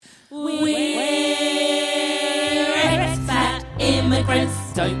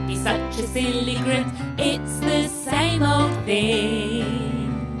silly grit, it's the same old thing.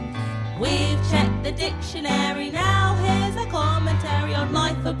 We've checked the dictionary, now here's a commentary on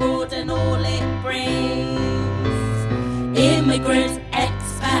life abroad and all it brings. Immigrants,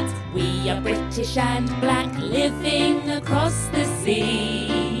 expats, we are British and black, living across the sea.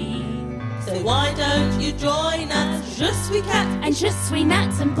 So why don't you join us, Je suis cat, And je suis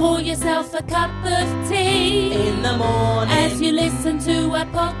Nat, and pour yourself a cup of tea in the morning. as you listen to our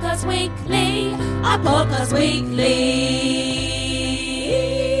podcast weekly. Our podcast weekly.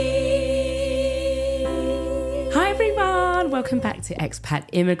 Hi everyone, welcome back to Expat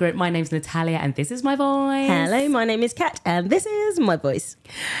Immigrant. My name's Natalia and this is my voice. Hello, my name is Kat, and this is my voice.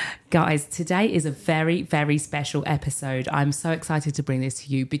 Guys, today is a very, very special episode. I'm so excited to bring this to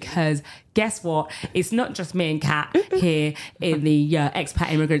you because guess what? It's not just me and Kat here in the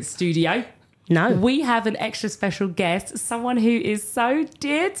Expat Immigrant studio. No. We have an extra special guest, someone who is so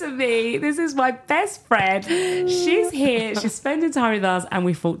dear to me. This is my best friend. She's here, she's spending time with us, and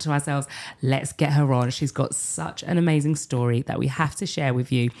we thought to ourselves, let's get her on. She's got such an amazing story that we have to share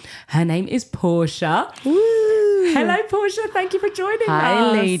with you. Her name is Portia. Hello, Portia. Thank you for joining us.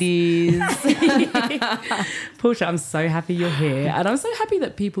 Hi, ladies. Portia, I'm so happy you're here. And I'm so happy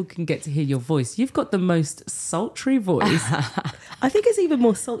that people can get to hear your voice. You've got the most sultry voice. I think it's even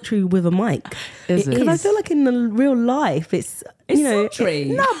more sultry with a mic. Is it? Because I feel like in the real life, it's sultry.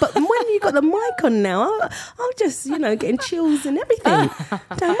 No, but when you got the mic on now, I'm just, getting chills and everything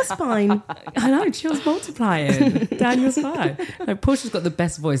down my spine. I know, chills multiplying down your spine. No, Portia's got the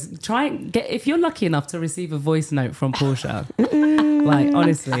best voice. Try and get, if you're lucky enough to receive a voice note from Portia, like,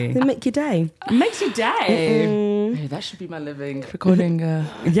 honestly, They make your day. it makes your day. Hey, that should be my living. Recording.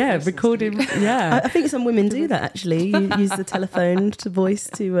 Yeah, recording. Yeah. I think some women do that, actually. You use the telephone to voice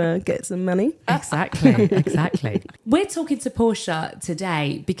to get some money. Exactly. We're talking to Portia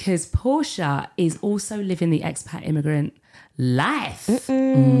today because Portia is also living the expat immigrant life. Do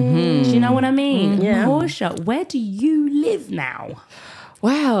you know what I mean? Yeah. Portia, where do you live now?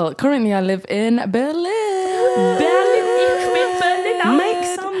 Well, currently I live in Berlin. Make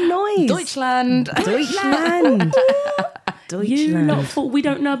some noise. Deutschland. Deutschland. You lot thought we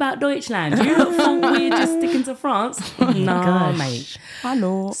don't know about Deutschland. You lot thought we're just sticking to France. No, gosh. mate.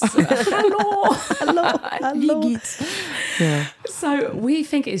 Hello. Hello. Yeah. So we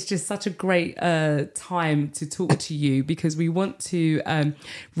think it's just such a great time to talk to you because we want to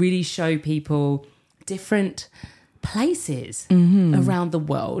really show people different places around the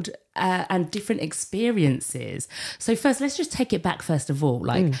world and different experiences. So first, let's just take it back first of all.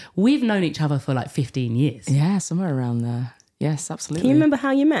 Like we've known each other for like 15 years. Yeah, somewhere around there. Yes, absolutely. Can you remember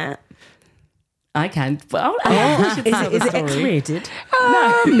how you met? I can. Well, Is it X-rated?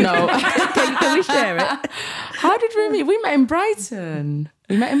 No. Can we share it? How did we meet? We met in Brighton.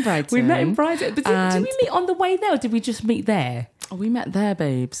 We met in Brighton. But did we meet on the way there or did we just meet there? Oh, we met there,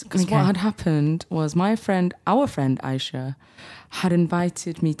 babes. Because Okay. what had happened was our friend Aisha, had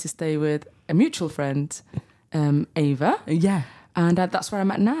invited me to stay with a mutual friend, Ava. Yeah. And that's where I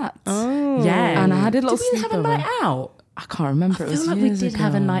met Nat. Oh. Yeah. And I had a little Did we have a sleepover. night out? I can't remember. I It was feel like we years did ago.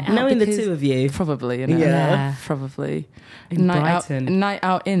 have a night out. Knowing the because- two of you. Probably, you know. Yeah. Probably. In night Brighton. Out, night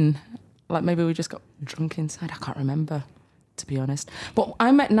out in. Like maybe we just got drunk inside. I can't remember, to be honest. But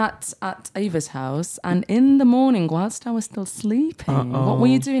I met Nat at Ava's house, and in the morning, whilst I was still sleeping, what were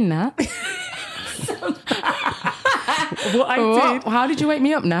you doing, Nat? What I did. How did you wake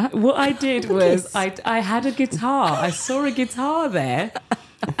me up, Nat? What I did was I had a guitar. I saw a guitar there.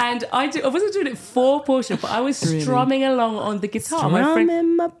 And I wasn't doing it for Portia, but I was strumming along on the guitar.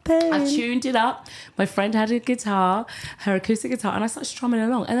 Strumming my pen. I tuned it up. My friend had a guitar, her acoustic guitar, and I started strumming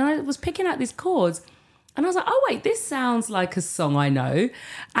along. And then I was picking out these chords. And I was like, oh, wait, this sounds like a song I know.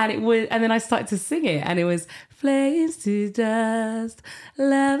 And then I started to sing it. And it was flames to dust,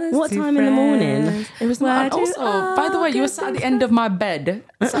 lovers What to time in the morning? friends. It was Why not. do Also, by the way, you were sat at the end of my bed,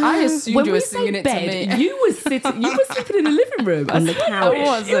 so I assumed When you we were say singing it bed, to me. you were sleeping in the living room. On the couch. It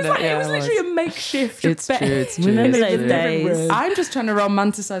was, It was, wasn't like, it? it was Yeah, it literally a makeshift It's bed. true. It's true. Remember it's those true. days? I'm just trying to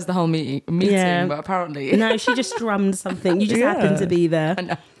romanticize the whole meeting, Yeah. but apparently, No, she just strummed something. You just Yeah. happened to be there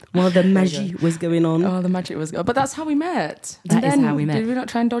know. while the magie was going on. oh, the magic was good. But that's how we met. That And is then, how we met. Did we not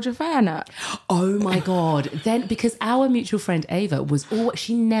try and dodge a fare, Nat? Oh my God. Then, because our mutual friend Ava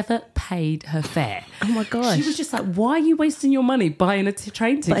she never paid her fare. Oh my gosh. She was just like, why are you wasting your money buying a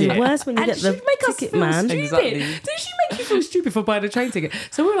train ticket? it's worse when you And get the she'd make us ticket feel man. stupid. Exactly. Did she make you feel stupid for buying a train ticket?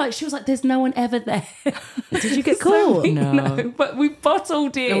 So we were like, she was like, there's no one ever there. Did you get So caught? we- No. no, but we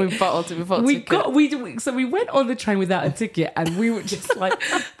bottled it. And we bottled it. So we went on the train without a ticket, and we were just like,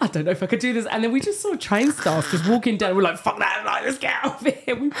 I don't know if I could do this. And then we just saw train staff just walking down. We're like, fuck that, like, let's get out of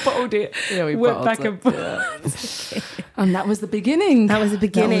here. We bottled it. Yeah, we went bottled back it, and forth. And that was the beginning. That was the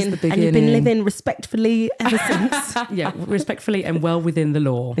beginning. And you've been living respectfully ever since. Yeah, respectfully and well within the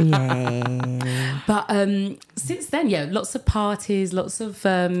law. Yeah. But since then, yeah, lots of parties, lots of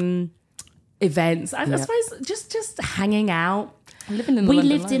events. I suppose just hanging out. Living in we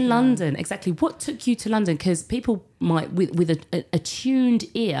London lived in life, London, exactly. What took you to London? Because people might, with a tuned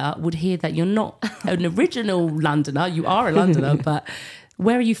ear, would hear that you're not an original Londoner. You are a Londoner, but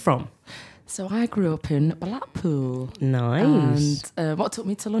where are you from? So I grew up in Blackpool. Nice. And what took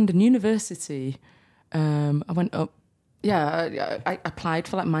me to London University, I went up, I applied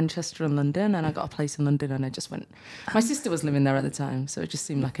for like Manchester and London, and I got a place in London, and I just went. My sister was living there at the time, so it just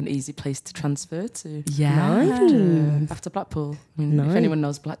seemed like an easy place to transfer to. Yeah. After Blackpool. I mean, if anyone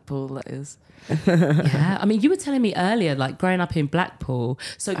knows Blackpool, that is. Yeah. I mean, you were telling me earlier, like growing up in Blackpool.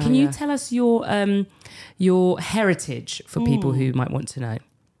 So can you tell us your heritage for people who might want to know?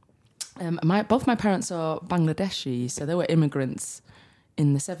 Both my parents are Bangladeshi, so they were immigrants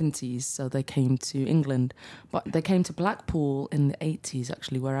in the 70s, so they came to England, but they came to Blackpool in the 80s,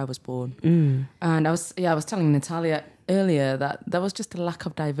 actually, where I was born. And I was telling Natalia earlier that there was just a lack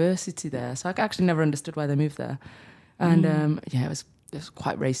of diversity there, so I actually never understood why they moved there. And it was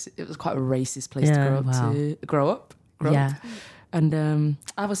quite racist. It was quite a racist place to grow up. And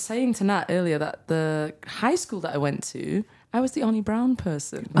I was saying to Nat earlier that the high school that I went to, I was the only brown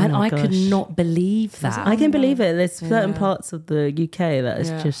person. And I could not believe that. I can believe it. There's certain parts of the UK that is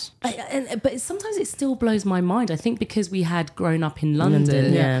just... But sometimes it still blows my mind. I think because we had grown up in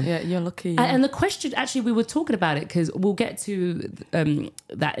London. Yeah, you're lucky. And the question, actually, we were talking about it because we'll get to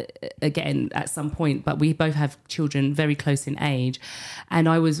that again at some point, but we both have children very close in age. And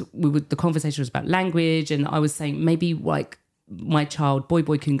the conversation was about language, and I was saying maybe like, my child, boy,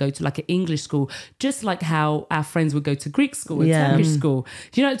 can go to like an English school, just like how our friends would go to Greek school and Turkish school.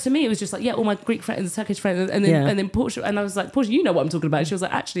 You know, to me, it was just like, all my Greek friends and Turkish friends, and then Portia. And I was like, Portia, you know what I'm talking about. And she was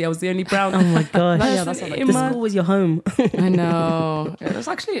like, actually, I was the only brown. Oh my gosh. That's the school was your home. I know.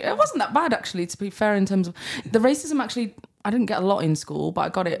 It wasn't that bad, actually, to be fair, in terms of the racism. Actually, I didn't get a lot in school, but I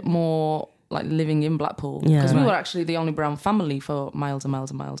got it more like living in Blackpool, because we were actually the only brown family for miles and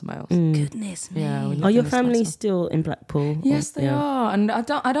miles and miles and miles. Goodness me. Yeah. Are your family still in Blackpool? Yes, they are. And I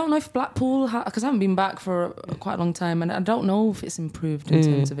don't know if Blackpool, because I haven't been back for quite a long time, and I don't know if it's improved in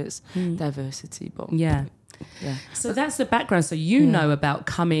terms of its diversity. But yeah. So that's the background. So you know about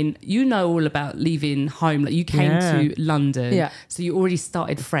all about leaving home. Like you came to London. Yeah. So you already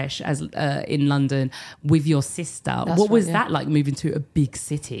started fresh as in London with your sister. What was that like, moving to a big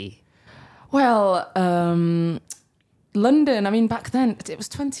city? Well, London, I mean, back then, it was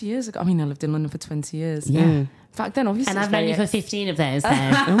 20 years ago. I mean, I lived in London for 20 years. Yeah. Back then, obviously. And I've known you for 15 of those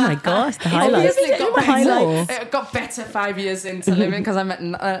then. Oh my gosh, the highlights. It got better 5 years into living because I met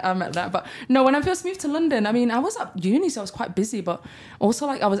that. But no, when I first moved to London, I mean, I was at uni, so I was quite busy, but also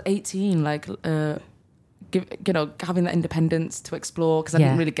like I was 18, like, having that independence to explore, because I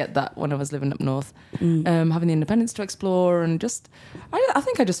didn't really get that when I was living up north. Having the independence to explore, and just, I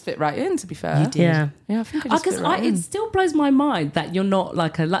think I just fit right in, to be fair. You did. Yeah. I think I just fit right it in. still blows my mind that you're not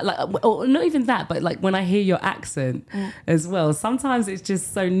like or not even that, but like when I hear your accent as well, sometimes it's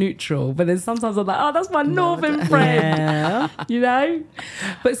just so neutral, but then sometimes I'm like, oh, that's my northern friend, you know.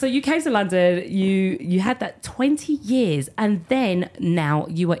 But so you came to London, you had that 20 years, and then now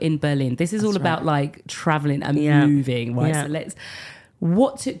you are in Berlin. This is all about like traveling and moving, right? So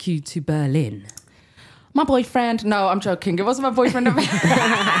what took you to Berlin? My boyfriend. No, I'm joking. It wasn't my boyfriend.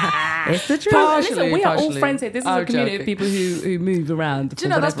 It's the truth. Listen, we are all friends here. This is a community of people who move around. Do you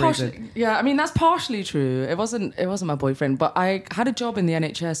know, that's partially? Yeah, I mean, that's partially true. It wasn't my boyfriend, but I had a job in the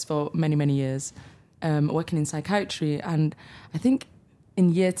NHS for many, many years, working in psychiatry, and I think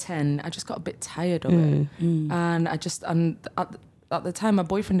in year 10 I just got a bit tired of it, and at the time my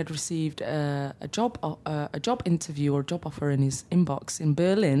boyfriend had received a job interview or job offer in his inbox in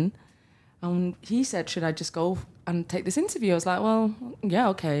Berlin. And he said, should I just go and take this interview? I was like, well, yeah,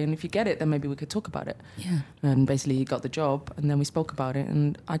 okay. And if you get it, then maybe we could talk about it. Yeah. And basically he got the job, and then we spoke about it.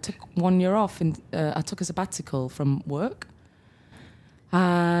 And I took 1 year off, and I took a sabbatical from work.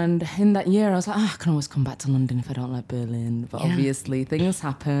 And in that year, I was like, I can always come back to London if I don't like Berlin. But obviously things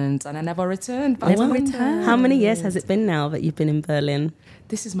happened, and I never returned back to London. How many years has it been now that you've been in Berlin?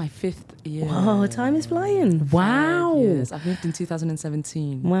 This is my 5th year. Wow, time is flying. Wow. Yes, I've moved in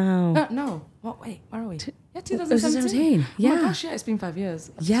 2017. Wow. No. What? Wait, where are we? Yeah, 2017. Yeah. Oh my gosh, yeah, it's been 5 years.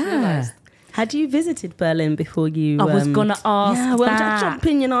 I just Yeah. realised. Had you visited Berlin before you? I was gonna ask. Yeah, well, that. just jump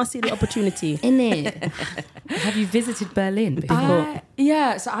in, I see the opportunity. In it. Have you visited Berlin before?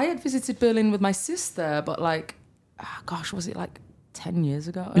 So I had visited Berlin with my sister, but like, was it like 10 years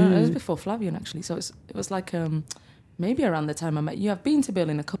ago? It was before Flavian, actually. So it was like maybe around the time I met you. I've been to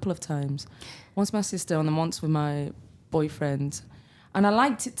Berlin a couple of times. Once with my sister and then once with my boyfriend. And I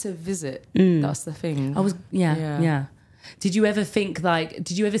liked it to visit. That's the thing. Yeah. Did you ever think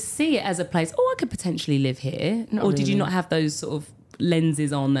did you ever see it as a place, I could potentially live here? Or did you not have those sort of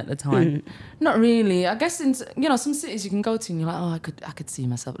lenses on at the time? Not really. I guess in some cities you can go to and you're like, I could see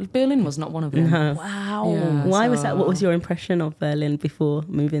myself. Berlin was not one of them. No. Wow. Yeah, Why was that? What was your impression of Berlin before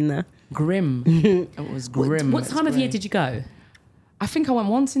moving there? Grim. It was grim. What time of year did you go? I think I went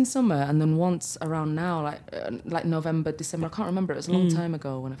once in summer and then once around now, like November, December. I can't remember. It was a long time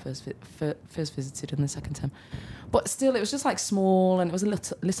ago when I first visited, and the second time. But still, it was just like small and it was a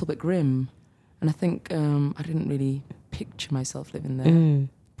little bit grim. And I think I didn't really picture myself living there.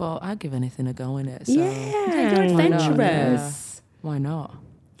 But I'd give anything a go in it. So. Yeah, you're Why not? adventurous. Yeah. Why not?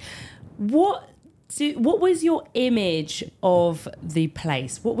 What was your image of the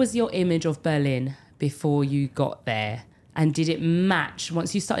place? What was your image of Berlin before you got there? And did it match,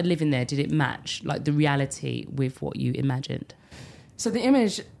 once you started living there, did it match like the reality with what you imagined? So the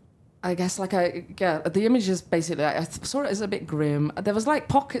image, I guess, the image is basically, I saw it as a bit grim. There was like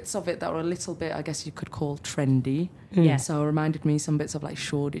pockets of it that were a little bit, I guess you could call trendy. Yeah. So it reminded me some bits of like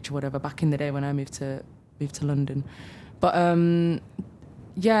Shoreditch or whatever back in the day when I moved to London. But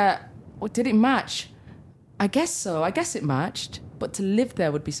did it match? I guess so. I guess it matched. But to live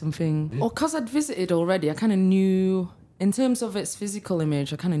there would be something. Or because I'd visited already, I kind of knew, in terms of its physical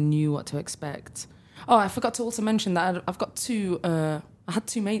image, I kind of knew what to expect. Oh, I forgot to also mention that I've got I had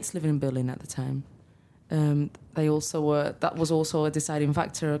two mates living in Berlin at the time. They also were, that was also a deciding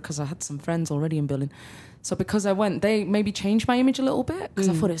factor because I had some friends already in Berlin. So because I went, they maybe changed my image a little bit because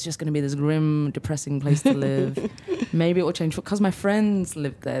I thought it was just going to be this grim, depressing place to live. Maybe it will change because my friends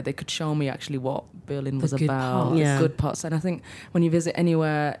lived there. They could show me actually what Berlin was about, the good parts. And I think when you visit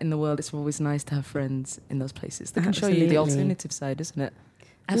anywhere in the world, it's always nice to have friends in those places. They can show you the alternative side, isn't it?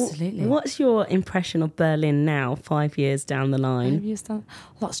 Absolutely. What's your impression of Berlin now, 5 years down the line? 5 years down,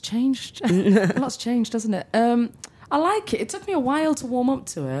 lots changed. Lots changed, doesn't it? I like it. It took me a while to warm up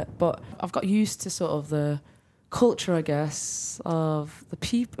to it, but I've got used to sort of the culture, I guess, of the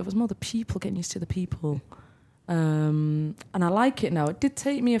people. It was more the people, getting used to the people. And I like it now. It did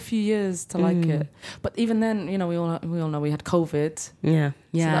take me a few years to like it. But even then, we all know we had COVID. Yeah.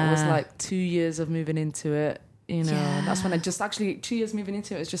 So that was like 2 years of moving into it. That's when 2 years moving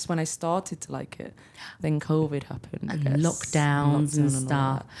into it was just when I started to like it. Then COVID happened. And lockdowns and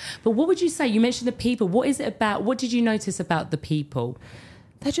stuff. But what would you say? You mentioned the people. What is it about? What did you notice about the people?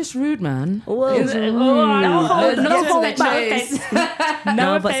 They're just rude, man. Whoa.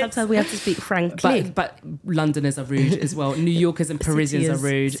 But sometimes we have to speak frankly. But Londoners are rude as well. New Yorkers and Parisians are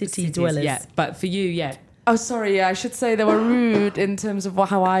rude. City dwellers. Yeah, but for you, Oh, sorry. Yeah, I should say they were rude in terms of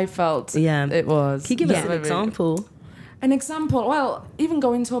how I felt. Yeah, it was. Can you give us an example? An example? Well, even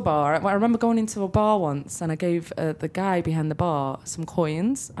going to a bar. I remember going into a bar once, and I gave the guy behind the bar some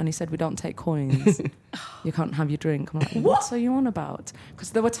coins, and he said, "We don't take coins. You can't have your drink." I'm like, "What are you on about?" Because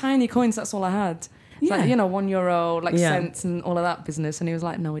there were tiny coins. That's all I had. It's like, €1, cents and all of that business. And he was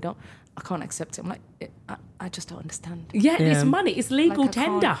like, "No, we don't. I can't accept it." I'm like, I just don't understand. Yeah, it's money. It's legal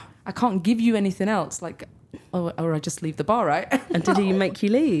tender. I can't give you anything else. Or I just leave the bar, right? And did he make you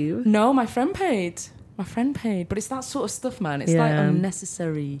leave? No, my friend paid. But it's that sort of stuff, man. It's like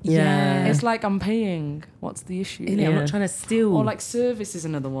unnecessary. Yeah. It's like I'm paying. What's the issue? Yeah. I'm not trying to steal. Or like service is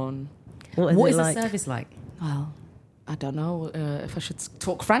another one. What is the service like? Well, I don't know if I should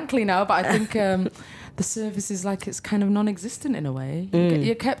talk frankly now, but I think the service is like it's kind of non-existent in a way.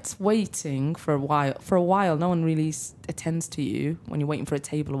 You're kept waiting for a while. No one really attends to you when you're waiting for a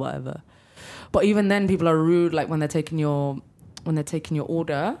table or whatever. But even then, people are rude. Like when they're taking your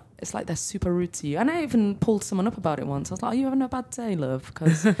order, it's like they're super rude to you. And I even pulled someone up about it once. I was like, "Are you having a bad day, love?"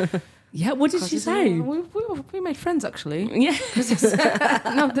 Because yeah, what did she say? We made friends actually. Yeah,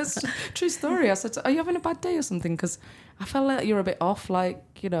 no, that's a true story. I said, "Are you having a bad day or something?" Because I felt like you're a bit off. Like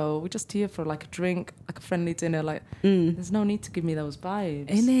we're just here for like a drink, like a friendly dinner. Like there's no need to give me those vibes.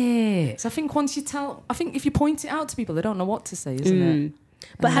 Innit? So I think if you point it out to people, they don't know what to say, isn't it?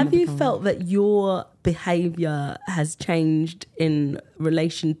 But have you felt that your behaviour has changed in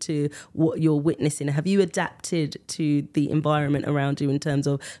relation to what you're witnessing? Have you adapted to the environment around you in terms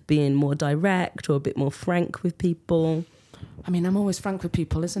of being more direct or a bit more frank with people? I mean, I'm always frank with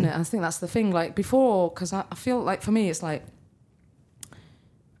people, isn't it? I think that's the thing. Like before, because I feel like for me, it's like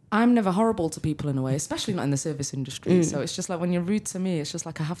I'm never horrible to people in a way, especially not in the service industry. So it's just like when you're rude to me, it's just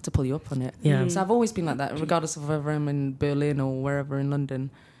like I have to pull you up on it. Yeah. So I've always been like that, regardless of whether I'm in Berlin or wherever in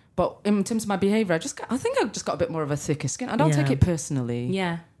London. But in terms of my behaviour, I think I've just got a bit more of a thicker skin. I don't take it personally.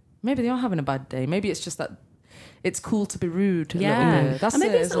 Yeah. Maybe they are having a bad day. Maybe it's just that it's cool to be rude a Yeah. little bit. That's and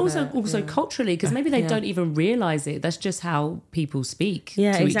maybe it, it's isn't also it? culturally, because maybe they Yeah. don't even realise it. That's just how people speak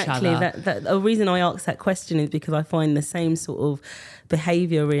Yeah, to exactly. each other. That the reason I asked that question is because I find the same sort of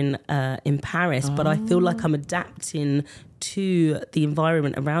behaviour in Paris, but I feel like I'm adapting to the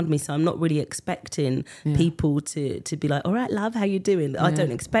environment around me. So I'm not really expecting people to be like, all right, love, how you doing? I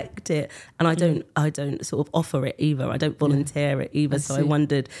don't expect it. And I don't sort of offer it either. I don't volunteer it either. So I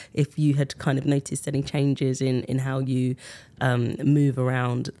wondered if you had kind of noticed any changes in how you move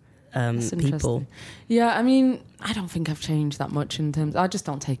around That's people. interesting. Yeah, I mean, I don't think I've changed that much in terms. I just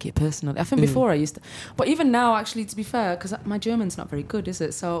don't take it personally. I think before I used to, but even now, actually, to be fair, because my German's not very good, is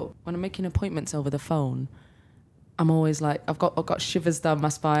it? So when I'm making appointments over the phone, I'm always like, I've got shivers down my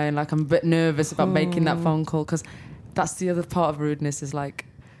spine. Like I'm a bit nervous about making that phone call, because that's the other part of rudeness is like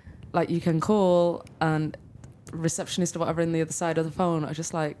you can call and receptionist or whatever in the other side of the phone are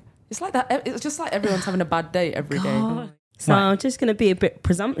just like, it's like that. It's just like everyone's having a bad day every day. So I'm just going to be a bit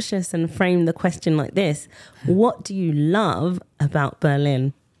presumptuous and frame the question like this. What do you love about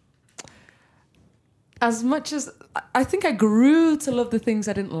Berlin? As much as I think I grew to love the things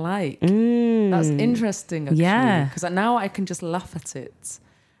I didn't like. That's interesting, actually. Yeah. Because now I can just laugh at it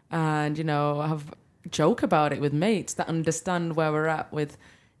and, have joke about it with mates that understand where we're at with,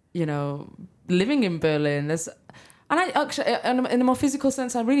 living in Berlin. And I actually, in a more physical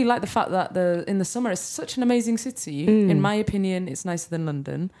sense, I really like the fact that in the summer it's such an amazing city. In my opinion, it's nicer than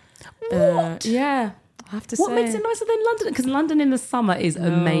London. What? Yeah, I have to say. What makes it nicer than London? Because London in the summer is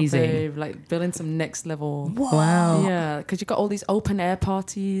amazing. Babe, like Berlin's some next level. Wow. Yeah, because you've got all these open air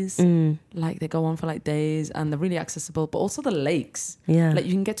parties. Like they go on for like days and they're really accessible. But also the lakes. Yeah. Like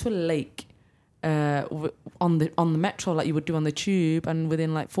you can get to a lake on the metro like you would do on the tube, and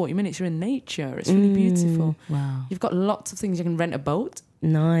within like 40 minutes you're in nature. It's really beautiful. Wow. You've got lots of things. You can rent a boat.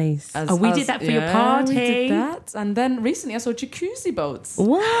 Nice. We did that for your party. We did that. And then recently I saw jacuzzi boats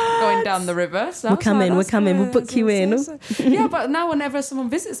What? going down the river. So I We're was coming, like, we're that's coming, we'll nice. book you in. Yeah, but now whenever someone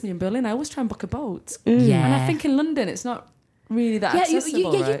visits me in Berlin, I always try and book a boat. Yeah. And I think in London it's not really that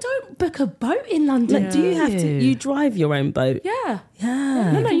accessible, you right? don't book a boat in London. Like, do you have to? You drive your own boat? Yeah.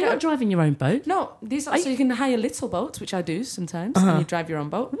 Yeah. No, you're not driving your own boat. No, these are, so you can hire little boats, which I do sometimes, and you drive your own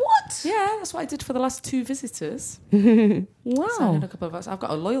boat. What? Yeah, that's what I did for the last 2 visitors. Wow. So I had a couple of us. I've got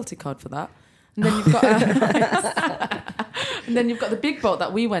a loyalty card for that. And then you've got and then you've got the big boat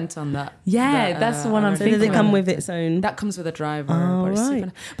that we went on. That's the one I'm So thinking. does it come of. with its own? That comes with a driver. Oh, but, it's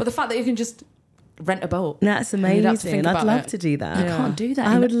right. but the fact that you can just rent a boat. That's And you'd have to amazing. think I'd about love it. to do that. You Can't do that.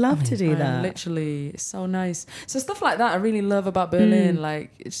 I would love to do I that. literally, it's so nice. So stuff like that I really love about Berlin.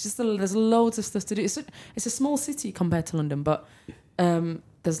 Like it's just there's loads of stuff to do. It's a small city compared to London, but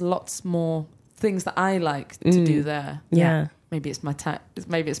there's lots more things that I like to do there. Yeah. Maybe it's my time.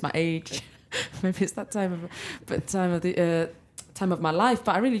 Maybe it's my age. Maybe it's that time of my life.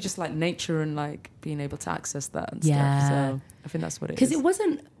 But I really just like nature and like being able to access that and stuff. So I think that's what it is. Because it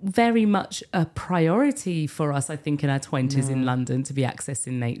wasn't very much a priority for us, I think, in our 20s in London to be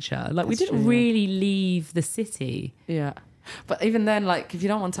accessing nature. Like, we didn't really leave the city. Yeah. But even then, like, if you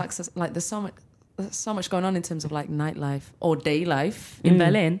don't want to access, like, there's so much going on in terms of like nightlife or day life In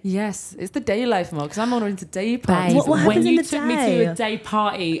Berlin. Yes, it's the day life more because I'm more into day parties. Babe, What happens when in you the took me day? to a day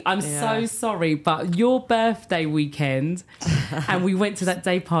party, I'm Yeah. so sorry, but your birthday weekend and we went to that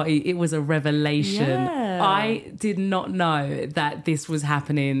day party, it was a revelation. Yeah. I did not know that this was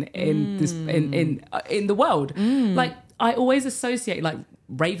happening in this in the world. Like, I always associate like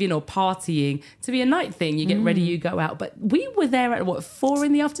raving or partying to be a night thing. You get ready, you go out. But we were there at 4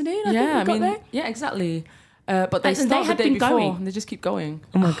 in the afternoon. I think we got there. yeah, exactly. But they And start they the had day been before going. and they just keep going.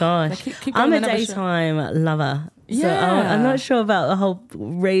 Oh my gosh. keep I'm going, a they never show. daytime lover. So Yeah. I'm not sure about the whole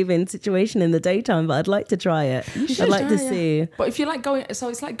raving situation in the daytime, but I'd like to try it. I'd like to see. But if you like going, so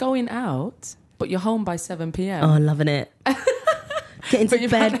it's like going out, but you're home by 7 p.m. Oh, loving it. Getting to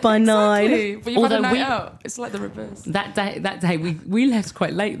bed by 9. Exactly. But you've had a Although night we- out. It's like the reverse. That day we left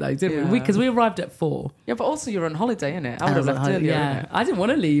quite late though, didn't we? Yeah. Because we arrived at 4. Yeah, but also you're on holiday, innit? I would have left earlier. Yeah, innit? I didn't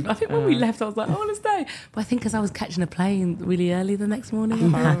want to leave. I think when we left, I was like, "Oh, let's stay." But I think because I was catching a plane really early the next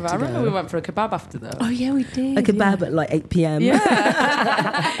morning. I remember we went for a kebab after though. Oh yeah, we did. A kebab at like 8 p.m.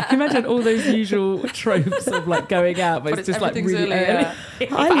 Yeah, Imagine all those usual tropes of like going out, but, but it's just like everything's really early. early.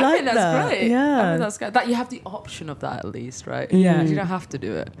 Yeah. I But like think that's that. great. I Yeah. think that's great. That you have the option of that at least, right? Yeah, You don't have to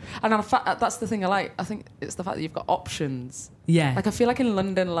do it. And in fact, that's the thing I like. I think it's the fact that you've got options. Yeah. Like I feel like in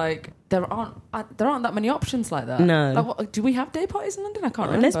London, like there aren't that many options like that. No. Like, do we have day parties in London? I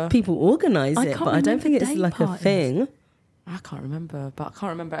can't Unless remember. people organise I it, can't but I don't think remember it's day like a parties. thing. I can't remember, but I can't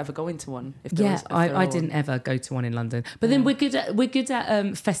remember ever going to one. If there Yeah, was, if there I were didn't one. ever go to one in London. But then we're good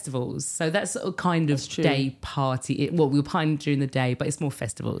at festivals. So that's a kind of That's true. day party. We're partying during the day, but it's more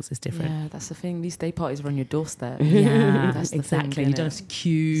festivals. It's different. Yeah, that's the thing. These day parties are on your doorstep. Yeah, That's the exactly. thing, You don't innit? have to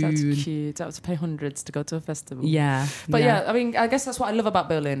queue. So that's cute. I have to pay hundreds to go to a festival. Yeah. But yeah, I mean, I guess that's what I love about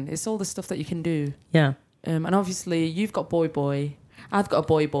Berlin. It's all the stuff that you can do. Yeah. And obviously, you've got boy. I've got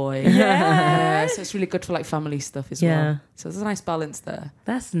a boy. Yeah. So it's really good for like family stuff as Yeah. well. So there's a nice balance there.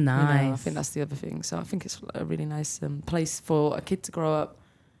 That's You know, nice. I think that's the other thing. So I think it's a really nice place for a kid to grow up,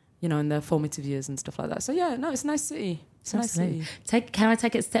 you know, in their formative years and stuff like that. So yeah, no, it's a nice city. It's a nice Absolutely. city. Can I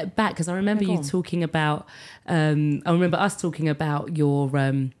take it a step back? Because I remember Yeah, go you on. talking about, I remember us talking about your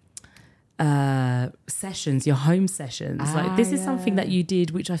sessions, your home sessions. Like this is something that you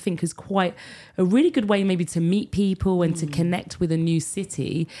did, which I think is quite a really good way maybe to meet people and to connect with a new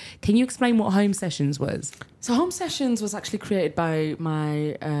city. Can you explain what home sessions was? So Home Sessions was actually created by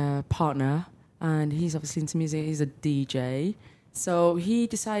my partner, and he's obviously into music. He's a DJ. So he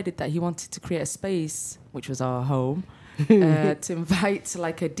decided that he wanted to create a space, which was our home, to invite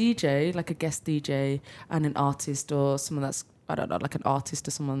like a DJ, like a guest DJ, and an artist or someone that's, I don't know, like an artist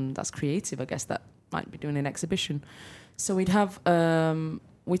or someone that's creative, I guess, that might be doing an exhibition. So we'd have,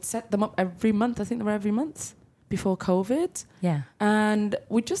 we'd set them up every month. I think they were every month before COVID. Yeah. And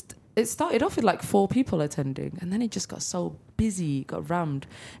it started off with like 4 people attending, and then it just got so busy, got rammed,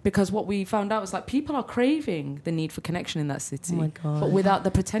 because what we found out was like people are craving the need for connection in that city, Oh my God. but without the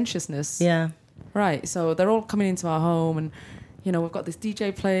pretentiousness. Yeah. Right. So they're all coming into our home, and you know, we've got this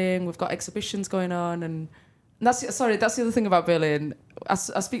DJ playing, we've got exhibitions going on, and that's the other thing about Berlin. I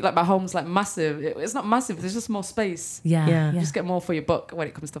speak like my home's like massive. It's not massive. There's just more space. Yeah. Yeah. You just get more for your buck when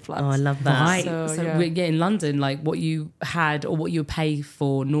it comes to flats. Oh, I love that. Right. So, So yeah. we're in London, like what you had or what you would pay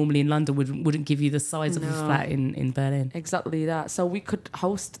for normally in London wouldn't give you the size of a No. flat in Berlin. Exactly that. So we could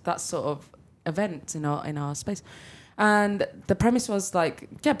host that sort of event in our space, and the premise was like,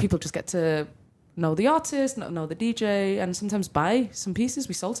 yeah, people just get to know the artist, know the DJ, and sometimes buy some pieces.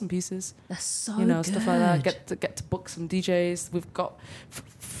 We sold some pieces, That's so you know, stuff like that. Get to book some DJs. We've got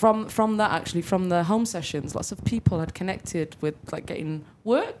from that, actually, from the home sessions, lots of people had connected with like getting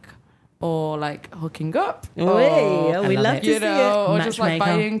work or like hooking up. Hey, or, we love love it. to you see know, it. or just like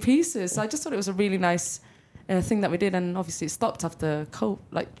Matchmaker. buying pieces. So I just thought it was a really nice thing that we did, and obviously it stopped after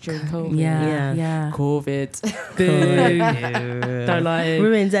during COVID. Yeah. Yeah. COVID. Boo. Don't like it.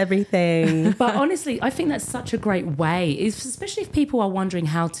 Ruins everything. But honestly, I think that's such a great way, especially if people are wondering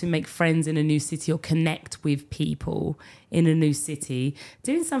how to make friends in a new city or connect with people in a new city.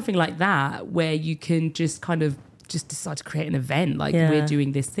 Doing something like that where you can just kind of just decide to create an event like Yeah. we're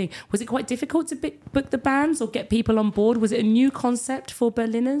doing this thing. Was it quite difficult to book the bands or get people on board? Was it a new concept for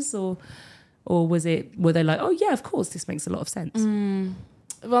Berliners or were they like, oh yeah, of course, this makes a lot of sense?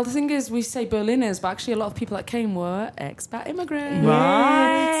 Well, the thing is, we say Berliners, but actually a lot of people that came were expat immigrants.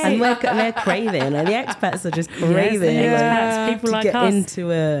 Right. And they're craving, and the expats are just craving Yes, the like, expats, people to like get us.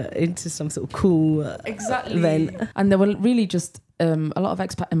 into some sort of cool Exactly. event. And there were really just a lot of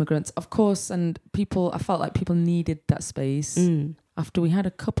expat immigrants, of course, and I felt like people needed that space. After we had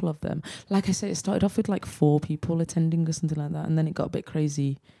a couple of them. Like I said, it started off with like 4 people attending or something like that, and then it got a bit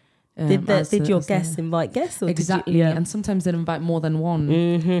crazy. Did your guests invite guests? Or Exactly, Did you, yeah. and sometimes they'd invite more than one,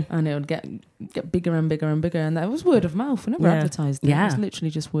 and it would get bigger and bigger and bigger, and that was word of mouth. We never Yeah. advertised it. Yeah. It was literally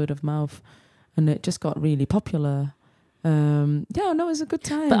just word of mouth, and it just got really popular. It was a good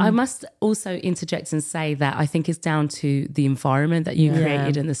time. But I must also interject and say that I think it's down to the environment that you Yeah.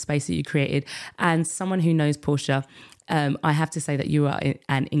 created and the space that you created. And someone who knows Portia, I have to say that you are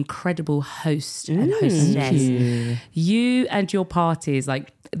an incredible host and hostess. You and your parties,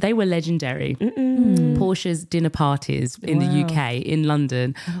 like they were legendary. Portia's dinner parties in the UK, in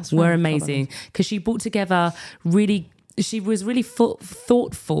London, were amazing because she brought together she was really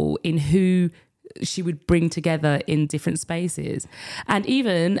thoughtful in who she would bring together in different spaces. And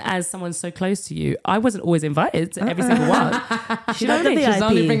even as someone so close to you, I wasn't always invited to every single one. She like the She's VIP.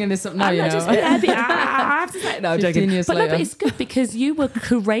 only bringing this up now, I'm you not know. just VIP. I have to say, no, I'm 15 joking. years But no, later. but it's good because you were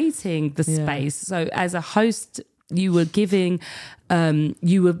curating the Yeah. space. So as a host, you were giving,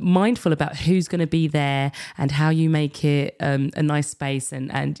 you were mindful about who's going to be there and how you make it a nice space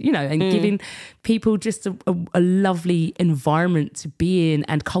and giving people just a lovely environment to be in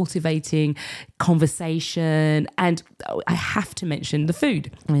and cultivating conversation. And I have to mention the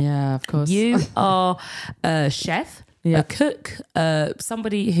food. Yeah, of course. You are a chef. a cook,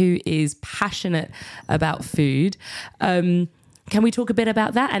 somebody who is passionate about food. Can we talk a bit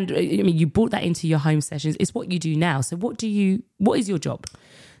about that? And I mean, you brought that into your home sessions. It's what you do now. So what is your job?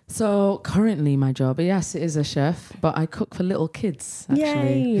 So currently my job, yes, it is a chef, but I cook for little kids,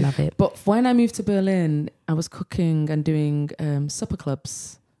 actually. Yay. Love it. But when I moved to Berlin, I was cooking and doing supper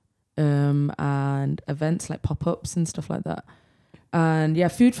clubs and events like pop-ups and stuff like that. And yeah,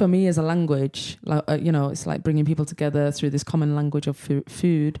 food for me is a language. Like it's like bringing people together through this common language of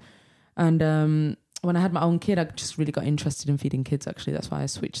food. And when I had my own kid, I just really got interested in feeding kids, actually. That's why I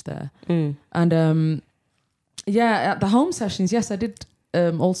switched there. And at the home sessions, yes, I did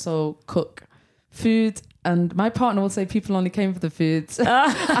also cook food. And my partner will say people only came for the food. That's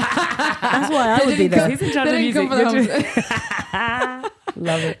why I would be there. He's in charge of music.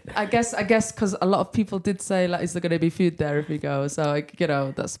 Love it. I guess because a lot of people did say, like, is there going to be food there if we go? So, like,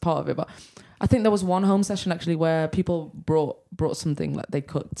 that's part of it. But I think there was one home session actually where people brought something like they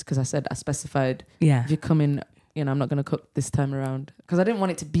cooked, because I specified, if you come in, I'm not going to cook this time around, because I didn't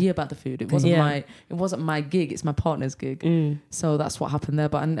want it to be about the food. It wasn't my gig. It's my partner's gig. So that's what happened there.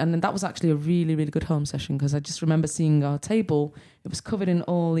 But and that was actually a really, really good home session, because I just remember seeing our table. It was covered in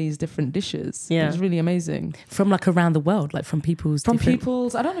all these different dishes. Yeah. It was really amazing. From like around the world, like from people's I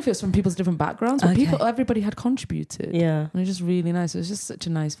don't know if it was from people's different backgrounds, but everybody had contributed. Yeah. And it was just really nice. It was just such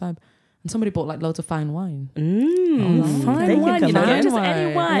a nice vibe. And somebody bought like loads of fine wine. Fine wine, Just just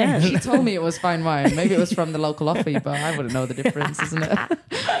any wine. Yeah. She told me it was fine wine. Maybe it was from the local offie, but I wouldn't know the difference, isn't it?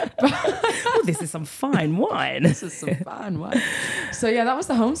 Oh, this is some fine wine. This is some fine wine. So yeah, that was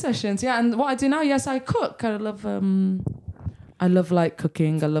the home sessions. Yeah, and what I do now, yes, I cook. I love like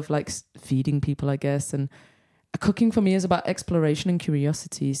cooking. I love like feeding people, I guess. And cooking for me is about exploration and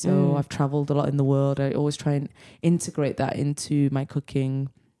curiosity. So I've traveled a lot in the world. I always try and integrate that into my cooking.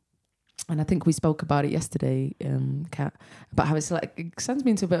 And I think we spoke about it yesterday, Kat, about how it sends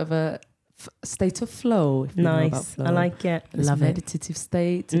me into a bit of a state of flow. If you know about flow. I like it. This Love meditative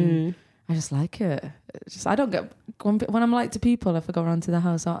state. And I just like it. I don't get when I'm like to people, if I go around to the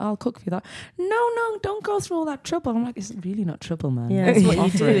house, I'll cook for you. That no, don't go through all that trouble. I'm like, it's really not trouble, man. Yeah, it's what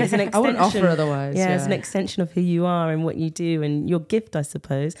you do. It's an extension. I wouldn't offer otherwise. Yeah, it's an extension of who you are and what you do and your gift, I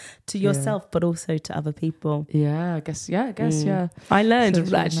suppose, to yourself, but also to other people. Yeah, I guess. Yeah. I learned So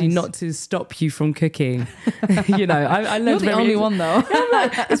it's really actually nice. not to stop you from cooking. I learned. You're the only one though. I'm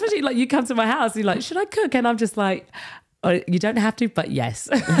like, especially like you come to my house, you're like, should I cook? And I'm just like, oh, you don't have to, but yes.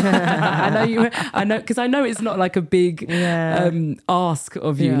 I know, because I know it's not like a big ask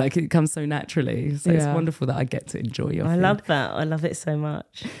of you. Yeah. Like it comes so naturally. So it's wonderful that I get to enjoy your food. I love that. I love it so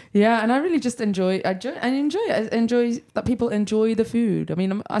much. Yeah, and I really just enjoy it. I enjoy that people enjoy the food. I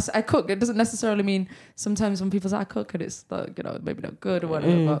mean, I cook. It doesn't necessarily mean sometimes when people say I cook and it's like, maybe not good or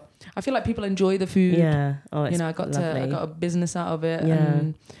whatever, but I feel like people enjoy the food. Yeah. Oh, it's I got a business out of it. Yeah.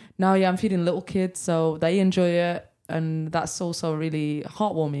 And now, I'm feeding little kids, so they enjoy it. And that's also really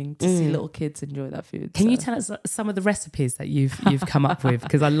heartwarming to see little kids enjoy that food. Can you tell us some of the recipes that you've come up with?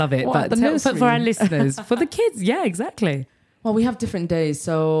 Because I love it. What, But for our listeners, for the kids, yeah, exactly. Well, we have different days.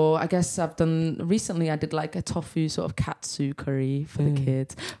 So I guess recently I did like a tofu sort of katsu curry for the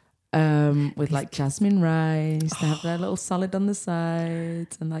kids. With like jasmine rice. They have their little salad on the side.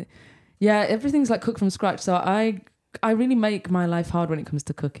 And like, yeah, everything's like cooked from scratch. So I really make my life hard when it comes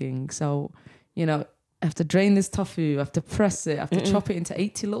to cooking. So, I have to drain this tofu, I have to press it, I have to chop it into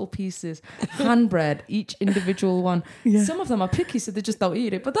 80 little pieces, hand bread, each individual one. Yeah. Some of them are picky, so they just don't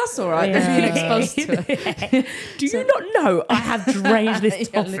eat it, but that's all right. They've been exposed to it. Do you not know I have drained this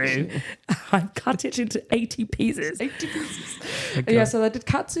tofu? I've cut it into 80 pieces. 80 pieces. Okay. Yeah, so I did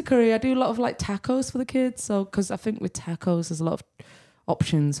katsu curry. I do a lot of like tacos for the kids. So, because I think with tacos, there's a lot of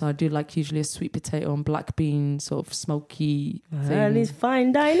options. So I do like usually a sweet potato and black bean sort of smoky thing. And it's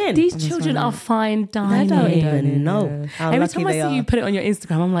fine dining. These children are fine dining. I don't even know how Every lucky time I they see are. you put it on your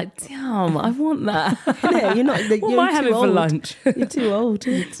Instagram, I'm like, damn, I want that. Yeah, you're not. What am I having for lunch? You're too old.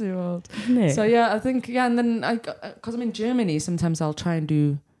 You're too old. Isn't it? So yeah, I think, and then because I'm in Germany, sometimes I'll try and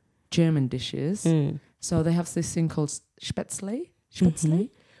do German dishes. So they have this thing called Spätzle,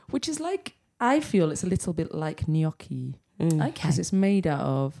 which is like, I feel it's a little bit like gnocchi. Okay. Because it's made out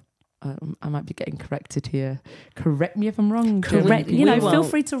of, I might be getting corrected here. Correct me if I'm wrong. Correct. German people. Feel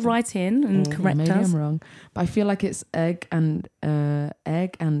free to write in and correct maybe us. I'm wrong, but I feel like it's egg and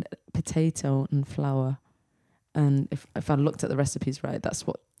potato and flour. And if I looked at the recipes right, that's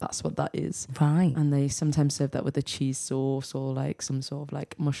what that is. Right. And they sometimes serve that with a cheese sauce or like some sort of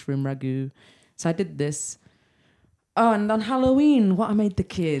like mushroom ragu. So I did this. Oh, and on Halloween, what I made the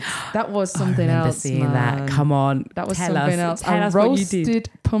kids, that was something I remember else. seeing man. that. Come on. That was Tell something us. else. Tell I us what you did. roasted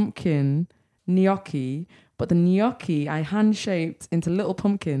pumpkin gnocchi, But the gnocchi, I hand-shaped into little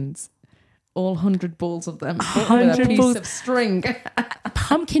pumpkins, all 100 balls of them, with a 100 piece balls. of string.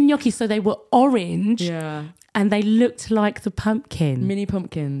 Pumpkin gnocchi, so they were orange Yeah. and they looked like the pumpkin. Mini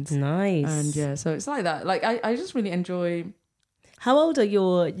pumpkins. Nice. And yeah, so it's like that. Like I just really enjoy. How old are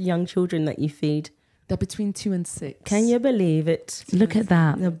your young children that you feed? They're between 2 and 6. Can you believe it? Look at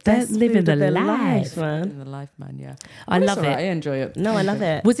that. The They're best living food the of their life. lives, man. In the life, man, yeah. I But it's love all right, it. I enjoy it. No, I love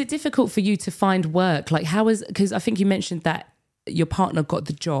it. Was it difficult for you to find work? Like, how was, because I think you mentioned that your partner got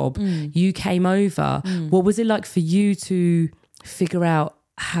the job, you came over. What was it like for you to figure out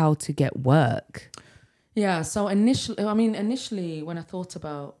how to get work? Yeah, so initially when I thought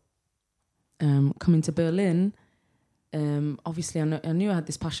about coming to Berlin, obviously I knew I had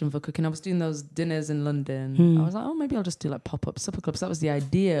this passion for cooking. I was doing those dinners in London. I was like, oh, maybe I'll just do like pop-up supper clubs. That was the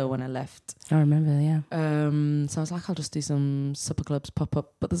idea when I left. I remember, yeah. So I was like, I'll just do some supper clubs,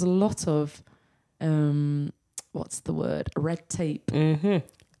 pop-up. But there's a lot of, what's the word? Red tape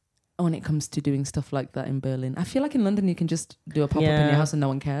when it comes to doing stuff like that in Berlin. I feel like in London you can just do a pop-up in Yeah. your house and no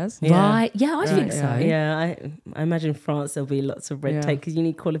one cares. Yeah. Right. Yeah, I think so. Yeah, I imagine France there'll be lots of red Yeah. tape because you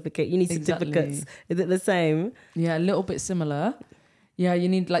need you need certificates. Exactly. Is it the same? Yeah, a little bit similar. Yeah, you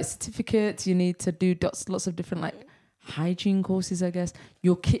need like certificates. You need to do lots of different like hygiene courses, I guess.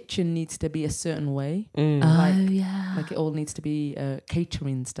 Your kitchen needs to be a certain way. Yeah. Like it all needs to be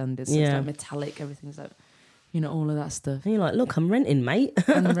catering standards. So Yeah. it's like metallic, everything's like, all of that stuff. And you're like, look, I'm renting, mate.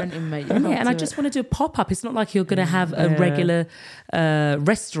 And renting, mate. Yeah, and I just want to do a pop-up. It's not like you're going to have a Yeah. regular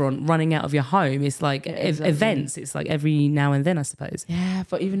restaurant running out of your home. It's like exactly. events. It's like every now and then, I suppose. Yeah,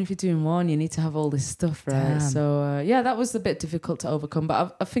 but even if you're doing one, you need to have all this stuff, right? Damn. So yeah, that was a bit difficult to overcome.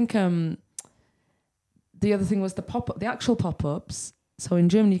 But I think the other thing was the actual pop-ups. So in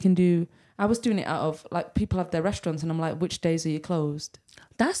Germany, I was doing it out of like people have their restaurants, and I'm like, which days are you closed?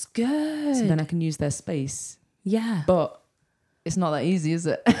 That's good. So then I can use their space. Yeah. But it's not that easy, is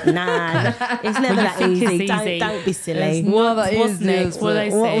it? Nah, it's never that think easy. it's easy. Don't be silly. It's not that What's easy, next? is What do it?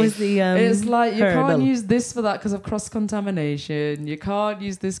 they What say? was the It's like you hurdle? can't use this for that because of cross contamination. You can't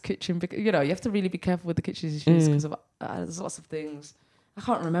use this kitchen because you have to really be careful with the kitchen issues because of there's lots of things. I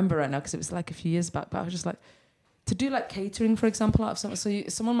can't remember right now because it was like a few years back. But I was just like to do like catering, for example, out of something. So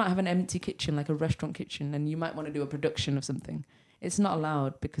someone might have an empty kitchen, like a restaurant kitchen, and you might want to do a production of something. It's not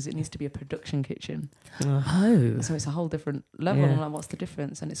allowed because it needs to be a production kitchen. Oh. So it's a whole different level. Yeah. And like, what's the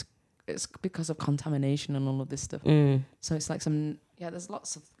difference? And it's because of contamination and all of this stuff. So it's like there's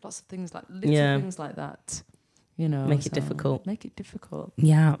lots of things like little things like that. Make it difficult. Make it difficult.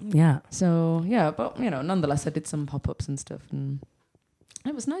 Yeah, yeah. So yeah, but nonetheless, I did some pop-ups and stuff, and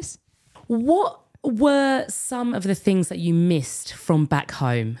it was nice. What were some of the things that you missed from back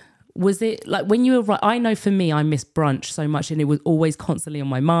home? Was it like when you were, I know for me, I miss brunch so much and it was always constantly on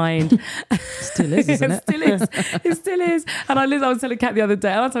my mind. Still is, isn't it? Still is. It still is. And I was telling Kat the other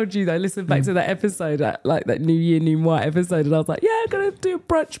day, and I told you that I listened back to that episode, like that New Year, New White episode. And I was like, yeah, I'm going to do a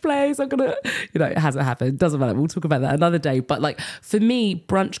brunch place. I'm going to, it hasn't happened. Doesn't matter. We'll talk about that another day. But like for me,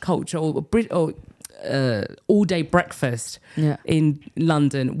 brunch culture or all day breakfast in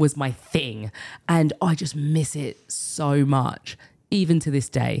London was my thing. And I just miss it so much, even to this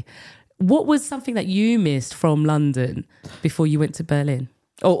day. What was something that you missed from London before you went to Berlin?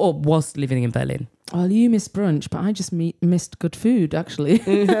 Or whilst living in Berlin? Well, you missed brunch, but I just missed good food, actually.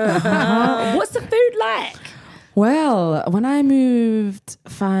 What's the food like? Well, when I moved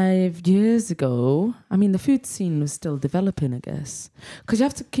 5 years ago, the food scene was still developing, I guess. Because you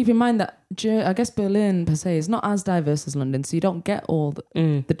have to keep in mind that, I guess Berlin, per se, is not as diverse as London, so you don't get all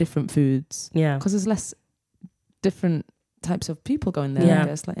the different foods. Yeah. Because there's less different types of people going there, I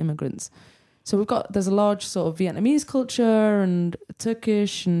guess, like immigrants. So there's a large sort of Vietnamese culture and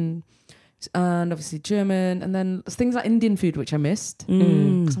Turkish and obviously German, and then things like Indian food, which I missed.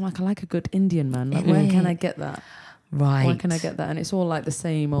 Because I'm like, I like a good Indian, man. Like, where can I get that? Right. Where can I get that? And it's all like the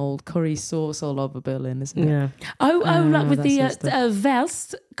same old curry sauce all over Berlin, isn't it? Yeah. Like with that the sort of stuff.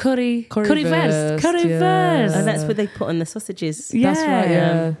 Wurst, curry Currywurst, Currywurst. And that's where they put on the sausages. Yeah. That's right,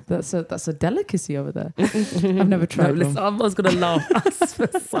 yeah. That's a delicacy over there. I've never tried Listen, one. I was going to laugh.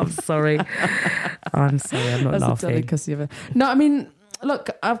 I'm sorry. I'm sorry, I'm not That's a laughing. delicacy over there. No, look,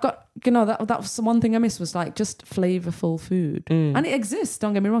 I've got, that was the one thing I missed was like just flavorful food. And it exists,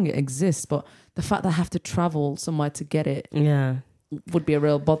 don't get me wrong, it exists, but the fact that I have to travel somewhere to get it would be a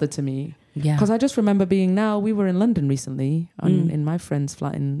real bother to me. Yeah. Because I just remember we were in London recently in my friend's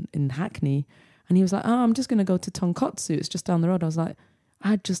flat in Hackney, and he was like, I'm just going to go to Tonkotsu, it's just down the road. I was like,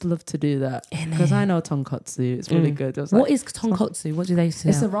 I'd just love to do that because I know tonkotsu. It's really good. I was What like, is tonkotsu? What do they say?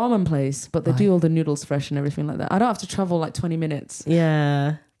 it's a ramen place, but they do all the noodles fresh and everything like that. I don't have to travel like 20 minutes.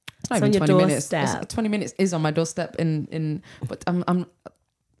 Yeah. It's not It's even on your 20 minutes. doorstep. 20 minutes is on my doorstep but I'm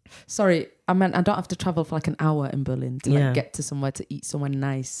sorry, I meant I don't have to travel for like an hour in Berlin to like get to somewhere to eat somewhere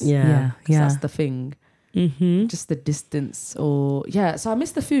nice. Yeah. 'Cause that's the thing. Mm-hmm. Just the distance so I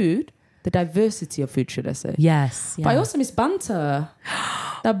miss the food, the diversity of food, should I say. Yes. But I also miss banter.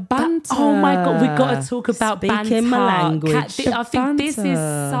 The banter. Oh my God, we've got to talk about Speaking banter. my language. I think this is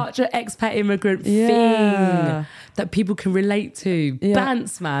Banter. such an expat immigrant Yeah. thing that people can relate to. Yeah.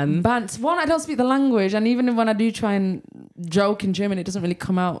 Bants, man. Bant. One, I don't speak the language, and even when I do try and joke in German, it doesn't really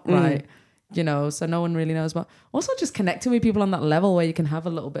come out right. You know, so no one really knows. But also just connecting with people on that level where you can have a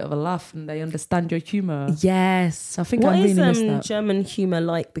little bit of a laugh and they understand your humour. Yes. So I think What I really is miss that. German humour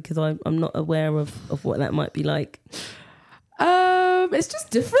like? Because I'm not aware of what that might be like. It's just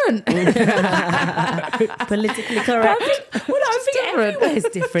different. Politically correct. Well, I think everywhere's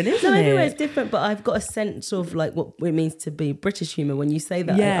different, isn't No, it? everywhere's different, but I've got a sense of like what it means to be British humour. When you say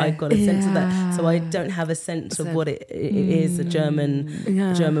that, Yeah. I've got a sense of that. So I don't have a sense of what it is, a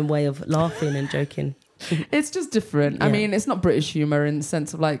German way of laughing and joking. It's just different. I Yeah. mean, it's not British humour in the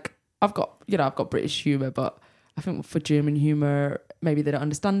sense of like I've got British humour, but I think for German humour, maybe they don't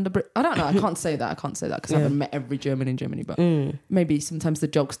understand I don't know. I can't say that because I haven't met every German in Germany. But maybe sometimes the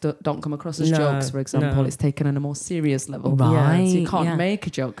jokes don't come across as No, jokes. For example, no. it's taken on a more serious level. Right, So you can't yeah. make a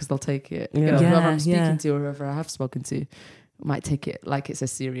joke because they'll take it. Yeah. You know, whoever I'm Yeah, speaking yeah. to or whoever I have spoken to might take it like it's a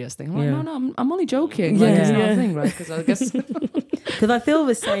serious thing. I'm like, Yeah. no, I'm only joking. Like, it's not Yeah. a thing, right? Because I guess Because I feel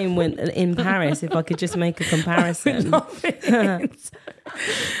the same when in Paris. If I could just make a comparison,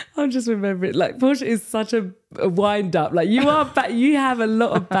 I'm just remembering, like, Portia is such a wind up. Like, you have a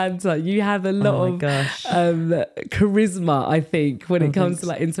lot of banter. You have a lot Oh my of gosh. charisma, I think, when it comes to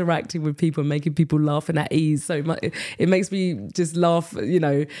like interacting with people and making people laugh and at ease. So it makes me just laugh, you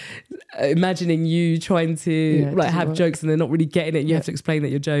know, imagining you trying to it like doesn't have work. jokes and they're not really getting it. You have to explain that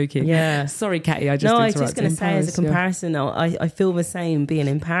you're joking. Yeah. Sorry, Catty, I just No, I was interrupted. just going to say as a Paris, yeah. comparison, I feel the same being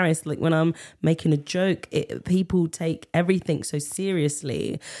in Paris. Like when I'm making a joke, people take everything so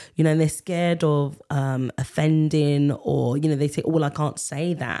seriously, you know, and they're scared of offending, or, you know, they say, oh, well, I can't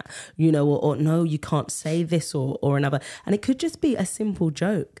say that, you know, or no, you can't say this or another. And it could just be a simple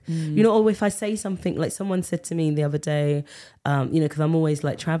joke, you know, or if I say something like someone said to me the other day, you know, because I'm always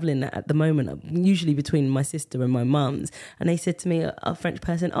like traveling at the moment, usually between my sister and my mum's. And they said to me, a French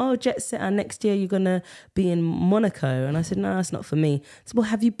person, oh, jet setter, next year you're going to be in Monaco. And I said, no, it's not for me. I said, well,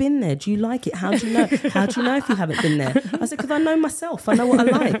 have you been there? Do you like it? How do you know? How do you know if you haven't been there? I said, because I know myself. I know what I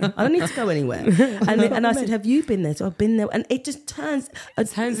like. I don't need to go anywhere. And I said, have you been there? So I've been there. And it just turns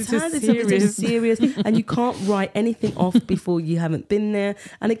into serious. And you can't write anything off before you haven't been there.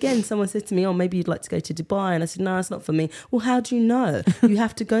 And again, someone said to me, oh, maybe you'd like to go to Dubai. And I said, no, it's not for me. Well, how do you know? You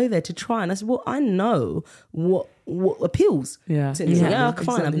have to go there to try. And I said, well, I know what appeals Yeah. to me. Exactly. Yeah, fine,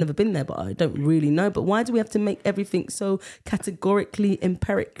 I've Exactly. never been there, but I don't really know. But why do we have to make everything so categorically,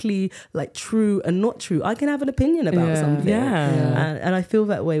 empirically, like true and not true? I can have an opinion about Yeah. something. Yeah. And I feel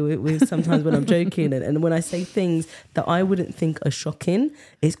that way with sometimes when I'm joking and when I say things that I wouldn't think are shocking,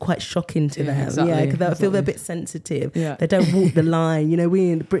 it's quite shocking to them. exactly, Yeah, because I feel they're a exactly. bit sensitive. Yeah. They don't walk the line. You know, we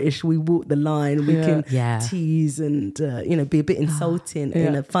in the British, we walk the line. We Yeah. can Yeah. tease and, you know, be a bit insulting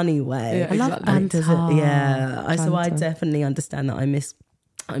in Yeah. a funny way. Yeah, I love And it doesn't- banter. yeah. So I Banter. definitely understand that I miss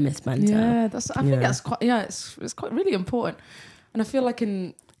banter. Yeah, I think Yeah. that's quite. Yeah, it's quite really important, and I feel like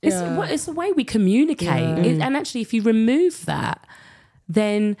It's the way we communicate. Yeah. And actually, if you remove that,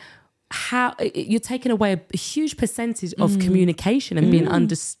 then how you're taking away a huge percentage of communication and being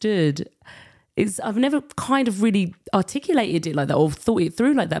understood. I've never kind of really articulated it like that or thought it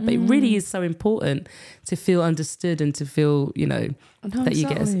through like that, but it really is so important to feel understood and to feel, you know, No, that you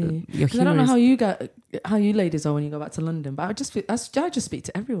get exactly. your 'Cause I don't humour know is- how you ladies are when you go back to London, but I just speak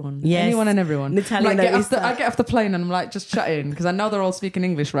to everyone, Yes. anyone and everyone. Natalia Like, noticed I get off the plane and I'm like just chatting because I know they're all speaking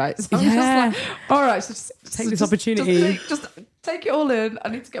English, right? So I'm Yeah. just like, all right, so Take this opportunity. just take it all in. I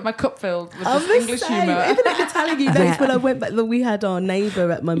need to get my cup filled with I'm this the English same. humour. Even at Natalia, you noticed Yeah. when I went back, we had our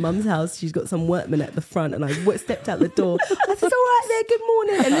neighbour at my mum's house. She's got some workmen at the front, and I stepped out the door. I said, "All right, there, good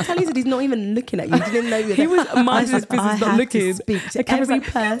morning." And Natalia said, "He's not even looking at you. He didn't know you were He there." was minding I his said, business, I not have looking. to speak to The camera's every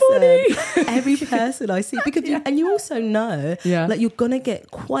like, "Good morning." every person I see because you also know Yeah. like you're gonna get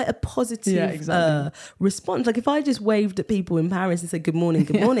quite a positive Yeah, exactly. response. Like if I just waved at people in Paris and said good morning,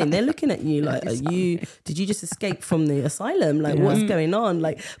 they're looking at you like, did you just escape from the asylum? Like what's going on?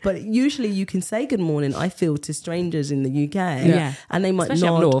 Like, but usually you can say good morning, I feel, to strangers in the UK, Yeah. and they might Especially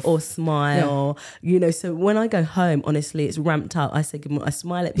up nod north. or smile, you know. So when I go home, honestly, it's ramped up. I say good morning. I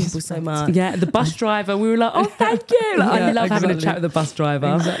smile at people so much. Yeah, the bus driver, we were like, oh, thank you. Like, I Yeah, love having a exactly. chat with the bus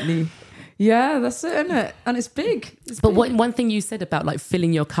driver. Exactly. Yeah, that's it, isn't it? And it's big. But one thing you said about like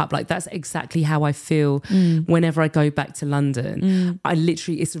filling your cup, like that's exactly how I feel whenever I go back to London. I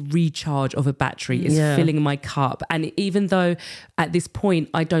literally, it's a recharge of a battery. It's filling my cup. And even though at this point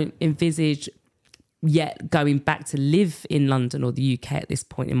I don't envisage yet going back to live in London or the UK at this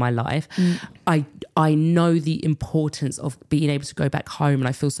point in my life, I know the importance of being able to go back home, and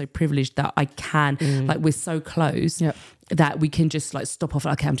I feel so privileged that I can, like we're so close that we can just like stop off,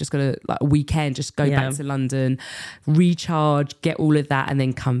 okay, I'm just gonna like a weekend just go back to London, recharge, get all of that and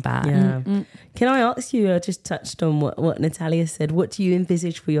then come back. Can I ask you, I just touched on what Natalia said, what do you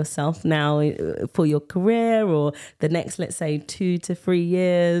envisage for yourself now for your career or the next, let's say 2 to 3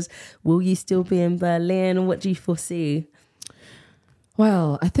 years? Will you still be in Berlin? What do you foresee?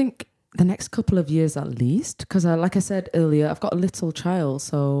 Well, I think the next couple of years at least, because like I said earlier, I've got a little child,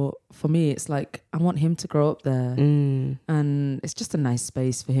 so for me it's like I want him to grow up there, and it's just a nice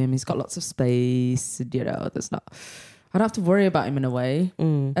space for him. He's got lots of space, you know, there's not, I don't have to worry about him in a way.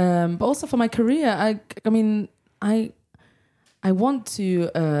 But also for my career, I mean I want to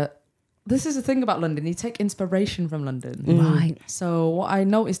this is the thing about London, you take inspiration from London, Right. So what I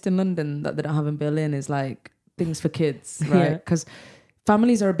noticed in London that they don't have in Berlin is like things for kids, right? Because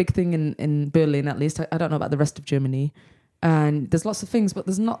families are a big thing in Berlin, at least. I don't know about the rest of Germany. And there's lots of things, but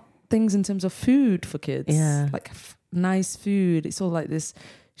there's not things in terms of food for kids. Yeah. Like nice food. It's all like this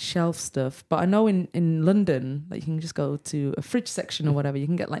shelf stuff. But I know in London, like you can just go to a fridge section or whatever. You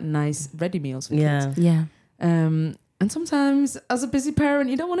can get like nice ready meals for kids. Yeah. And sometimes as a busy parent,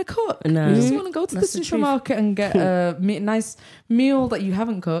 you don't want to cook. No. You just want to go to That's the the truth. supermarket and get a nice meal that you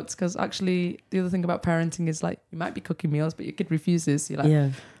haven't cooked. Because actually, the other thing about parenting is like you might be cooking meals, but your kid refuses. You're like,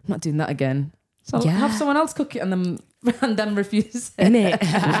 I'm not doing that again. So I'll have someone else cook it and then refuse it.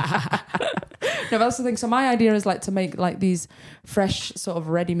 Innit? No, but that's the thing. So my idea is like to make like these fresh sort of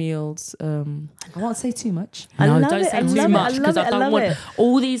ready meals. I won't say too much. I No, love don't it, say I too love it, much I because love I it, I don't love want it.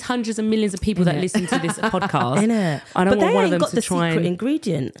 all these hundreds of millions of people that listen to this podcast. Innit? I don't But want they one of ain't them got to the try secret and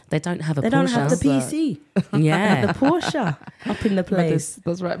ingredient. they don't have a They don't have the Porsche. PC. Yeah. The Porsche up in the place.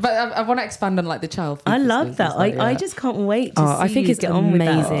 That's right. But I want to expand on like the child food I love business, that. like, I just can't wait to see I think you it's get on with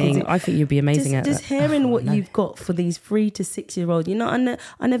that. amazing. I think you'd be amazing at Just that. hearing what you've got for these 3 to 6 year olds, you know,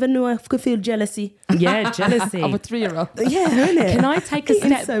 I never knew I could feel jealousy. Yeah, jealousy. of a 3-year-old. Yeah, innit? Can I take a Eating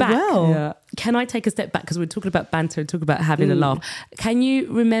step so back? well. Yeah. Can I take a step back because we're talking about banter and talking about having a laugh? Can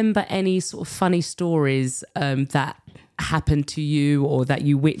you remember any sort of funny stories that happened to you or that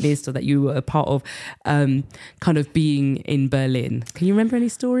you witnessed or that you were a part of kind of being in Berlin? Can you remember any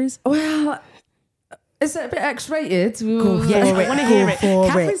stories? Well, is it a bit X-rated? Yes, I want to hear it. for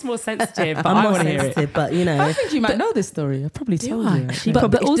Catherine's more sensitive, but I'm I not want to hear it. sensitive, but you know, I think you might know this story. I probably told I? you. she but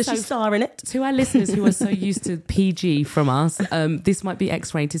probably, also- does she star in it? To our listeners who are so used to PG from us, this might be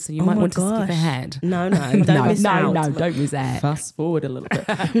X-rated, so you might my want to skip gosh. ahead. No, don't miss out. don't miss out. Fast forward a little bit.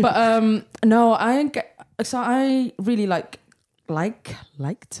 But no, I really liked. I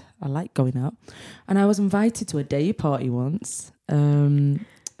like going out, and I was invited to a day party once,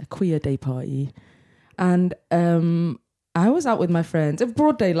 a queer day party, and I was out with my friends. It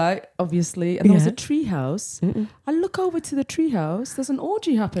broad daylight, obviously, and there was a tree house. I look over to the tree house. There's an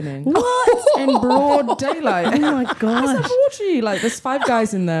orgy happening. What? In broad daylight? Oh my It's gosh. an orgy. Like there's 5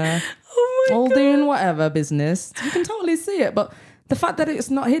 guys in there, all doing whatever business. You can totally see it, but the fact that it's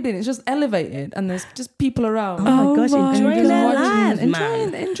not hidden, it's just elevated, and there's just people around. Oh my gosh, enjoying Just their watching, lives,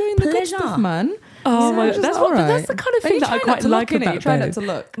 enjoying man. the good Pleasure. stuff, man. Oh my! just That's all what. right. That's the kind of And thing you that try I not quite to like look, innit? about You try them. not to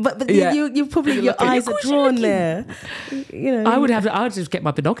look. But Yeah. you probably your looking. eyes Of are course you're drawn looking. there. You know, I would just get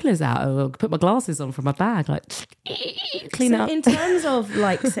my binoculars out, or put my glasses on from my bag, like clean it So up. in terms of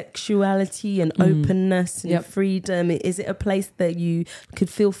like sexuality and openness and Yep. freedom, is it a place that you could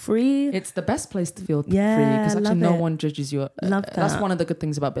feel free? It's the best place to feel Yeah, free because actually love no it. one judges you. Love That's that. one of the good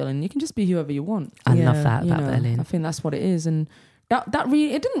things about Berlin. You can just be whoever you want. I Yeah, love that You about know, Berlin. I think that's what it is, and that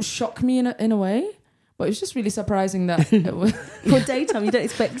really it didn't shock me in a way, but it was just really surprising that it was. For daytime, you don't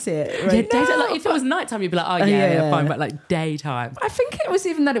expect it, Yeah, right? daytime, like, if it was nighttime, you'd be like, oh, yeah, fine, but like daytime. I think it was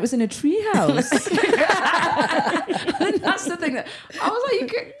even that it was in a treehouse. And that's the thing that I was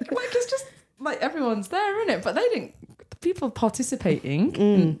like, it's just like everyone's there, isn't it? But they didn't. The people participating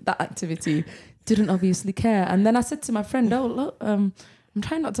in that activity didn't obviously care. And then I said to my friend, "Oh, look, I'm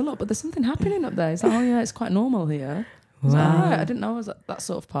trying not to look, but there's something happening up there." He's like, "Oh yeah, it's quite normal here." I was like, Wow. "All right, I didn't know it was that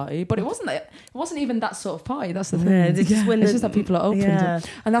sort of party, but it wasn't. It wasn't even that sort of party. That's the thing. Yeah, it's just when it's the- just that people are open, Yeah.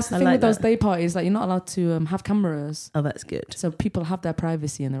 and that's the I thing like with those that. day parties. Like you're not allowed to have cameras. Oh, that's good. So people have their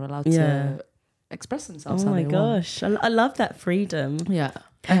privacy and they're allowed Yeah. to express themselves. Oh how my they want. gosh, I love that freedom. Yeah.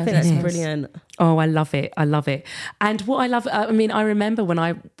 I think that's it is. brilliant. Oh, I love it. I love it. And what I love, I mean, I remember when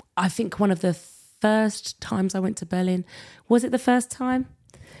I think one of the first times I went to Berlin, was it the first time?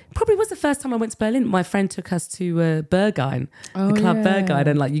 Probably was the first time I went to Berlin. My friend took us to Berghain, the club Berghain,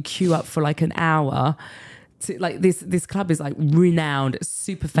 and like you queue up for like an hour. Like this club is like renowned,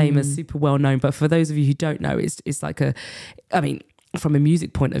 super famous, super well known. But for those of you who don't know, it's like from a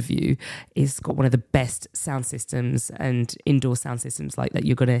music point of view, it's got one of the best sound systems and indoor sound systems like that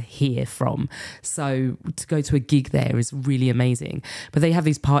you're going to hear from. So to go to a gig there is really amazing. But they have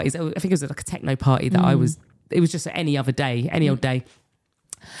these parties. I think it was like a techno party that it was just any old day.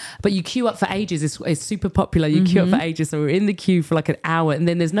 But you queue up for ages. It's super popular. You queue up for ages. So we're in the queue for like an hour, and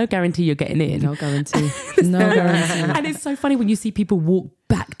then there's no guarantee you're getting in. No guarantee. No guarantee. And it's so funny when you see people walk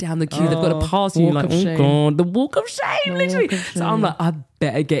back down the queue. They've got to pass you. Like, oh God, the walk of shame, literally. So I'm like, I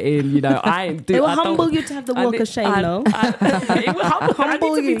better get in. You know, It will humble you to have the walk of shame, though. It will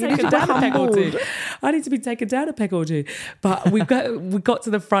humble you. I need to be taken down a peg or two. But we got to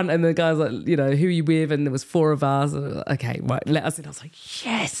the front, and the guy's like, you know, who are you with? And there was 4 of us. Okay, right, let us in. I was like,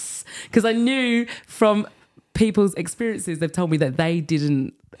 yes, because I knew from people's experiences, they've told me that they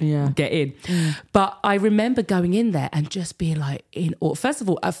didn't get in. But I remember going in there and just being like first of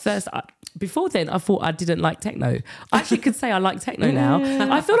all, before then, I thought I didn't like techno. I actually could say I like techno now.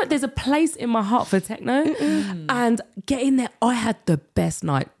 I feel like there's a place in my heart for techno. And getting there, I had the best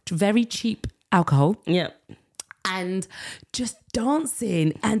night. Very cheap alcohol. Yeah. And just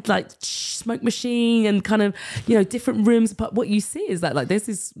dancing and like smoke machine and kind of, you know, different rooms. But what you see is that like there's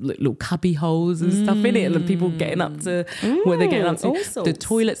this little cubby holes and stuff in it, and the people getting up to what they're getting up to. The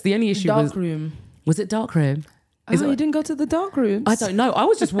toilets. The only issue Dark room. Was it dark room? You didn't go to the dark rooms? I don't know. I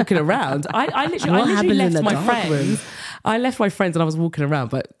was just walking around. I literally left my friends. I left my friends and I was walking around.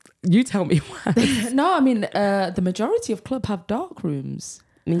 But you tell me why. No, I mean the majority of club have dark rooms.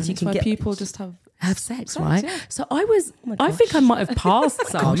 Means you can get people just have sex, right? Yeah. So I think I might have passed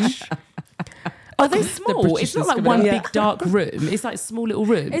some. Are they small? It's not like one big dark room. It's like small little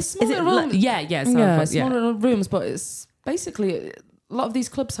rooms. It's small little rooms. Small little rooms, but it's basically a lot of these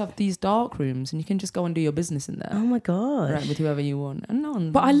clubs have these dark rooms, and you can just go and do your business in there. Oh my god! Right, with whoever you want, and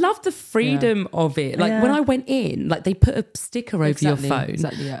none. But I love the freedom of it. Like when I went in, like they put a sticker over your phone,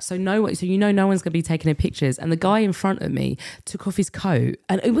 so no one's going to be taking pictures. And the guy in front of me took off his coat,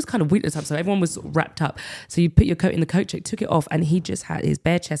 and it was kind of winter time, so everyone was sort of wrapped up. So you put your coat in the coat check, took it off, and he just had his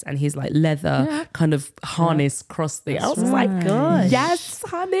bare chest and his like leather kind of harness crossed there. I was like, gosh, yes,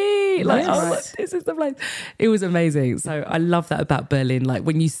 honey! Like, this is the place. It was amazing. So I love that about Berlin. Like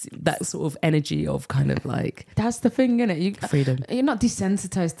when you see that sort of energy of kind of like that's the thing, innit? Freedom. You're not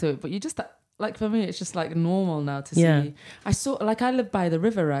desensitized to it, but you just like for me, it's just like normal now to see. I saw like I live by the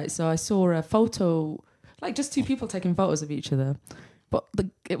river, right? So I saw a photo, like just 2 people taking photos of each other, but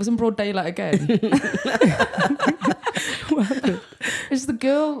it was in broad daylight again. It's the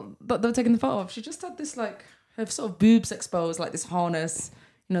girl that they were taking the photo of. She just had this like her sort of boobs exposed, like this harness.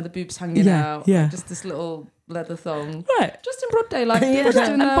 You know, the boobs hanging out. Yeah. Like just this little leather thong. Right. Just in broad daylight.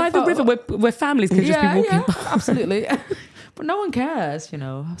 And by the river where families can just be walking by. Absolutely. But no one cares, you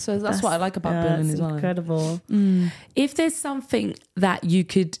know. So that's what I like about Berlin as well. Incredible. If there's something that you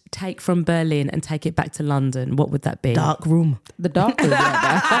could take from Berlin and take it back to London, what would that be? Dark room. The dark room.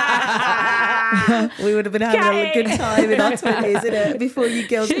 We would have been having a good time in our 20s, innit? Before you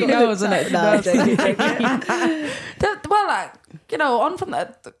girls got knows, innit? No, I'm joking. Well, like, you know, on from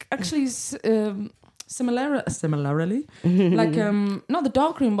that, actually, similarly, like, not the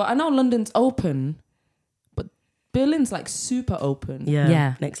dark room, but I know London's open, but Berlin's like super open.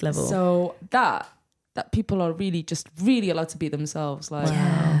 Yeah. Next level. So that people are really allowed to be themselves. Like,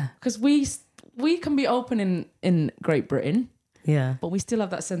 because we can be open in Great Britain. Yeah. But we still have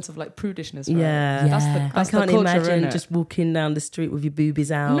that sense of like prudishness, right? Yeah. That's I can't the culture, imagine innit? just walking down the street with your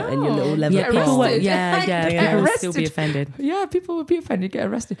boobies out No. and your little leather Yeah, People pants. would, people would still be offended. Yeah, people would be offended, get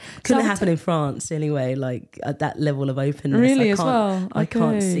arrested. Couldn't happen in France anyway, like at that level of openness. Really, I as can't- well? I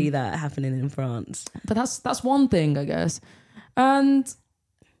can't Okay. see that happening in France. But that's one thing, I guess. And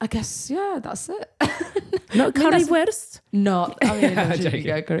I guess, that's it. Not currywurst? Not, I mean,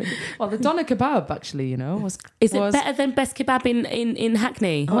 well, the doner kebab actually, you know, was better than Best Kebab in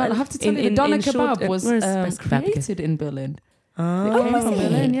Hackney? Well, I have to tell you, the doner kebab was where's Best Kebab? created in Berlin. Oh, It came from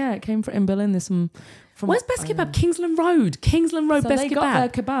Berlin, yeah. It came from in Berlin. There's some from. Where's Best Kebab? Kingsland Road. Kingsland Road So Best they Kebab.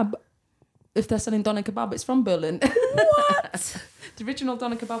 got their kebab. If they're selling doner kebab, it's from Berlin. What? The original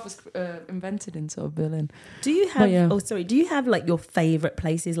doner kebab was invented in sort of Berlin. Do you have? yeah. Oh, sorry. Do you have like your favorite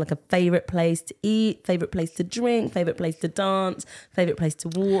places? Like a favorite place to eat, favorite place to drink, favorite place to dance, favorite place to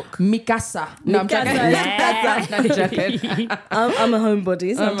walk? Mikasa. No, I'm joking. Mikasa. No, I'm joking. I'm a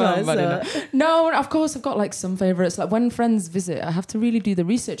homebody sometimes. So. No, of course I've got like some favorites. Like when friends visit, I have to really do the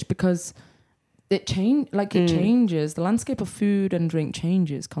research because it changes. The landscape of food and drink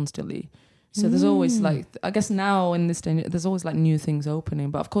changes constantly. So there's always like, I guess now in this day, there's always like new things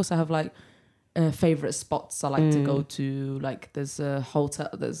opening. But of course I have like favorite spots I like to go to. Like there's a hotel,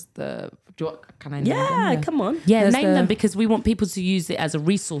 there's can I name them? Yeah, come on. Yeah, There's name them because we want people to use it as a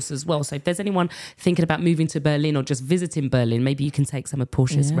resource as well. So if there's anyone thinking about moving to Berlin or just visiting Berlin, maybe you can take some of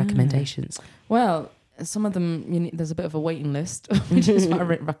Portia's recommendations. Well, some of them, there's a bit of a waiting list, which is what I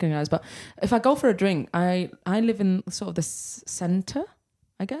recognise. But if I go for a drink, I live in sort of the centre,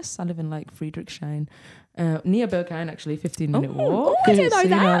 I guess. I live in like Friedrichshain, near Berghain, actually, 15-minute walk. I didn't know So you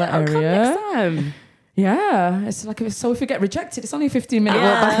that. I'll come area. next time. Yeah, it's like so if you get rejected, it's only a 15-minute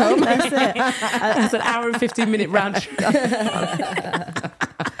walk back home. That's it. That's an hour and 15-minute round trip.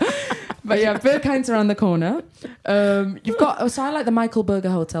 But yeah, Berghein's around the corner. You've got, so I like the Michael Berger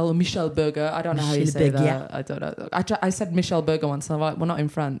Hotel, or Michel Berger. I don't know how you say Michel that. Berger. I don't know. I said Michel Berger once. And I'm like, we're not in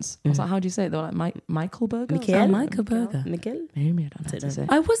France. I was like, how do you say it? They're like, Michael Berger? Michael? Oh, Michael Berger. Miguel? Maybe I don't know how to say.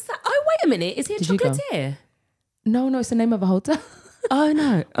 Oh, what's that? Oh, wait a minute. Is he a Did you go? chocolatier? No, it's the name of a hotel. Oh,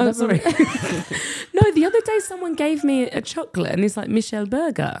 no. Oh, Never- sorry. No, the other day someone gave me a chocolate and it's like Michel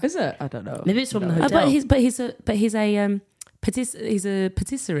Berger. Is it? I don't know. Maybe it's from the Oh, hotel. he's a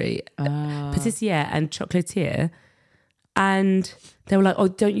patisserie, patissier and chocolatier, and they were like, "Oh,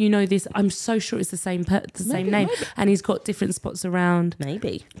 don't you know this? I'm so sure it's the same name." maybe. And he's got different spots around.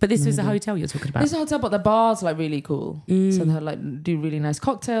 Maybe. But this was a hotel you're talking about. It's a hotel, but the bar's like really cool. So they like do really nice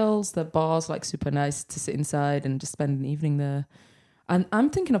cocktails. The bar's like super nice to sit inside and just spend an evening there. And I'm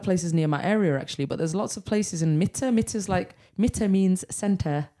thinking of places near my area actually, but there's lots of places in Mitte. Mitte means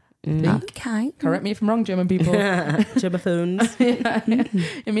centre. Okay. Correct me if I'm wrong, German people. Germaphones.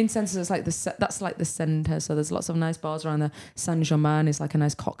 It means centre. So it's like that's like the centre. So there's lots of nice bars around there. Saint Germain is like a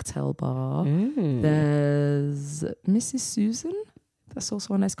nice cocktail bar. There's Mrs. Susan. That's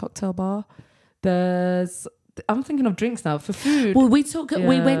also a nice cocktail bar. I'm thinking of drinks now for food. Well, we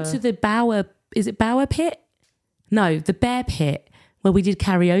went Yeah. to the Bauer. Is it Bauer Pit? No, the Bear Pit, where we did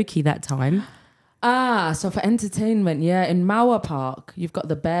karaoke that time. So for entertainment, yeah, in Mauer Park, you've got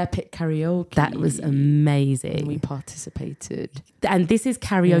the Bear Pit karaoke. That was And amazing. we participated. And this is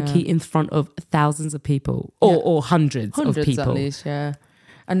karaoke in front of thousands of people, or hundreds of people. at least, yeah.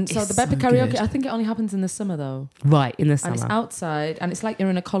 And so It's the Bear Pit so karaoke, good. I think it only happens in the summer though. Right, in the And summer. it's outside, and it's like you're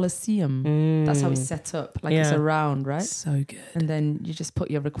in a coliseum. That's how it's set up, like it's Yeah. a round, right? So good. And then you just put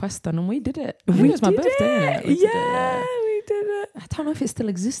your request on, and we did it. I think it was my did birthday. it. innit? We did it, Yeah, we did it. I don't know if it still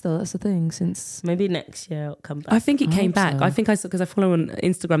exists though. That's the thing. Since Maybe next year it'll come back. I think it I came hope back. so. I think I saw, because I follow on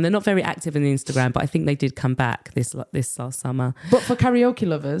Instagram. They're not very active on Instagram, but I think they did come back this last summer. but for karaoke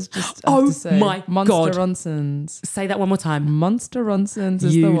lovers, just Oh have to say, my Monster God. Ronsons. Say that one more time. Monster Ronsons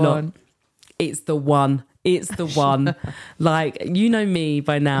is You the lot. one. It's the one. It's the one. Like, you know me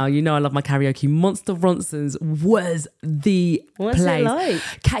by now. You know I love my karaoke. Monster Ronsons was the What's place. it like?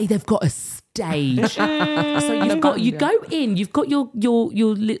 Kay, they've got a stage. So you go in, you've got your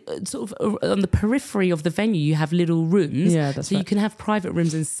sort of on the periphery of the venue, you have little rooms. Yeah, that's so you right. can have private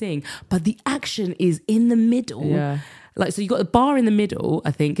rooms and sing. But the action is in the middle. Yeah. Like, so you got a bar in the middle,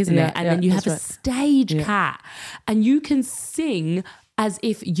 I think, isn't Yeah, it? And yeah, then you have that's a right. stage Yeah. cat, and you can sing as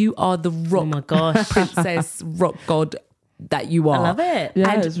if you are the rock Oh my gosh. princess, rock god that you are. I love it.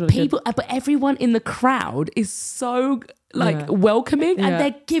 Yeah, and it's really people, but everyone in the crowd is so Yeah. welcoming, and Yeah.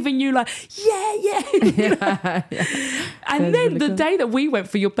 they're giving you like, yeah. yeah. And That's then really the cool. day that we went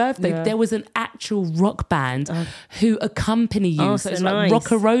for your birthday, Yeah. there was an actual rock band who accompany you. Oh, so so it's nice. like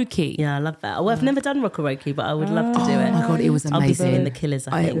rockaroke. Yeah, I love that. Well, I've never done rockaroke, but I would love to do it. Oh my God, it was I'll be amazing. singing the Killers,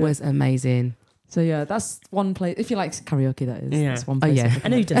 I It think. was amazing. So yeah, that's one place. If you like karaoke, that is. Yeah. That's one Oh, place. yeah.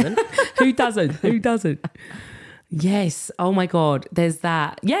 And who doesn't? Who doesn't? Who doesn't? Yes. Oh my God. There's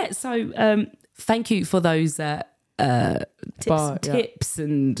that. Yeah. So thank you for those tips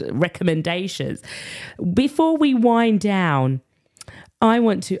and recommendations. Before we wind down, I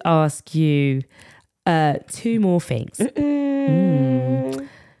want to ask you two more things.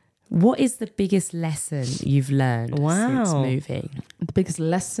 What is the biggest lesson you've learned since Wow. moving? The biggest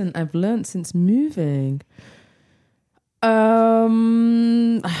lesson I've learned since moving. I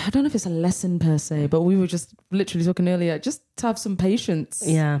don't know if it's a lesson per se, but we were just literally talking earlier, just to have some patience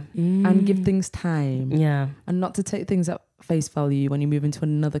Yeah. and give things time Yeah. and not to take things at face value when you move into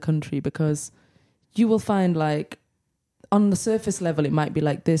another country, because you will find like on the surface level, it might be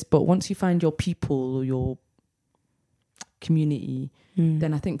like this, but once you find your people or your community,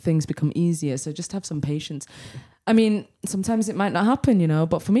 then I think things become easier. So just have some patience. I mean, sometimes it might not happen, you know,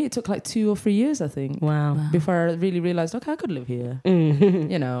 but for me, it took like 2 or 3 years, I think. Wow. Before I really realized, okay, I could live here.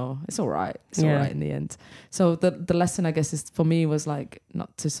 You know, it's all right. It's all right in the end. So the lesson, I guess, is for me was like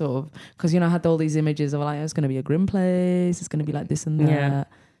not to sort of, because, you know, I had all these images of like, it's going to be a grim place. It's going to be like this and that. Yeah.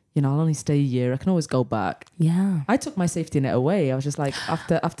 You know, I'll only stay a year. I can always go back. Yeah. I took my safety net away. I was just like,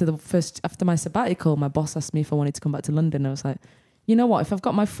 after my sabbatical, my boss asked me if I wanted to come back to London. I was like, you know what? If I've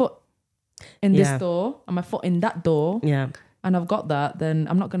got my foot in this door and my foot in that door, and I've got that, then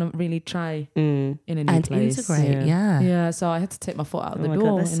I'm not going to really try in a new And place. integrate, Yeah, so I had to take my foot out of the Oh my door.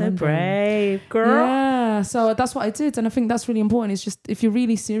 God, that's in so London. brave, girl. Yeah, so that's what I did. And I think that's really important. It's just, if you're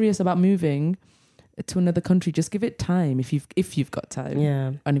really serious about moving to another country, just give it time if you've got time.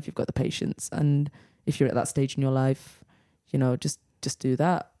 Yeah. And if you've got the patience, and if you're at that stage in your life, you know, just do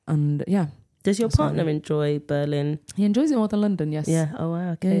that. And yeah. Does your That's partner right. enjoy Berlin? He enjoys it more than London, yes. Yeah. Oh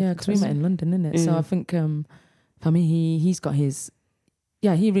wow. Okay. Yeah, because we met in London, innit? So I think for me, he's got his,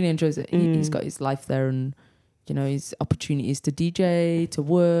 he really enjoys it. He's got his life there, and you know, his opportunities to DJ, to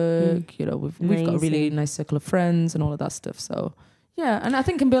work. You know, we've got a really Amazing. nice circle of friends and all of that stuff. So yeah, and I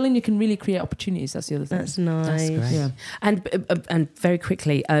think in Berlin you can really create opportunities. That's the other thing. That's nice. That's great. Yeah. And very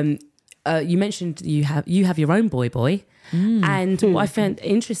quickly, you mentioned you have your own boy. And what I found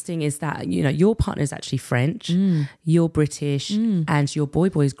interesting is that, you know, your partner is actually French, you're British, and your boy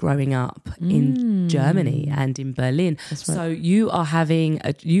is growing up in Germany and in Berlin. That's right. So you have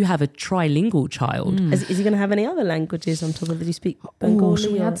a trilingual child. Is he going to have any other languages on top of it? Do you speak Bengali? Oh,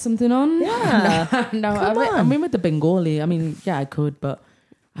 should we or- add something on? Yeah. No, Come I on. mean with the Bengali, I mean, yeah, I could, but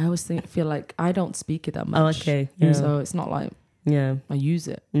I always feel like I don't speak it that much. Oh, okay. Yeah. So it's not like Yeah. I use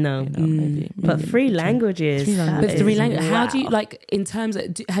it. No. You know, maybe But in three the future. languages. Three languages. But that three is- languages, how do you, wow. like, in terms of,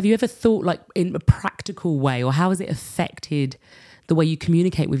 have you ever thought, like, in a practical way, or how has it affected the way you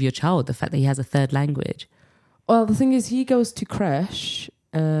communicate with your child, the fact that he has a third language? Well, the thing is, he goes to Kresh,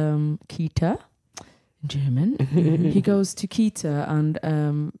 Kita, in German. He goes to Kita,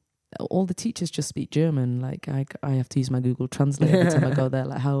 and all the teachers just speak German. Like, I have to use my Google Translate every time I go there.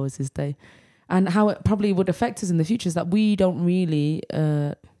 Like, how was his day? And how it probably would affect us in the future is that we don't really.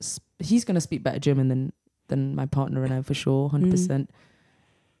 He's going to speak better German than my partner and I, for sure, 100%.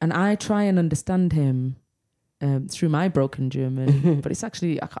 And I try and understand him through my broken German, but it's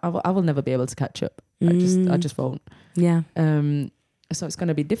actually I will never be able to catch up. I just won't. Yeah. So it's going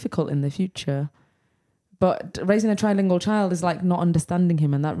to be difficult in the future. But raising a trilingual child is like not understanding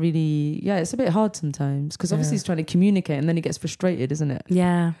him, and that really, it's a bit hard sometimes, because obviously he's trying to communicate, and then he gets frustrated, isn't it?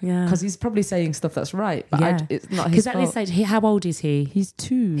 Yeah, yeah. Because he's probably saying stuff that's right, but Yeah. it's not his Because at fault. this stage, how old is he? He's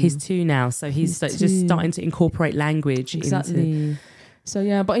 2. He's 2 now, so he's He's just 2. starting to incorporate language Exactly. into. So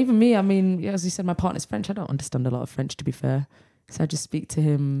yeah, but even me, I mean, as you said, my partner's French. I don't understand a lot of French, to be fair. So I just speak to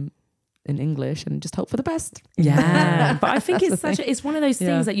him in English and just hope for the best. Yeah, but I think That's it's the thing. it's one of those things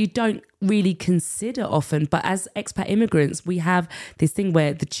Yeah. that you don't really consider often. But as expat immigrants, we have this thing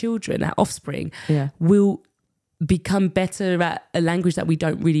where the children, our offspring, Yeah. will become better at a language that we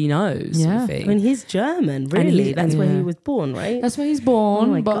don't really know. Sort Yeah. of thing. I mean, he's German, really. he- That's where he yeah. was born, right? That's where he's born.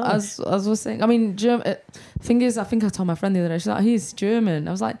 Oh my but gosh. as we're saying, I mean, thing is, I think I told my friend the other day, she's like, he's German.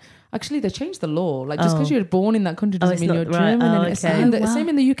 I was like, actually, they changed the law. Like, just because Oh. you're born in that country doesn't it's mean not you're right. German. Oh, And it's okay. the same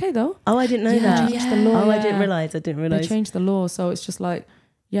in the UK, though. Oh, I didn't know They that. changed the law. Oh, I yeah. didn't realise. They changed the law. So it's just like,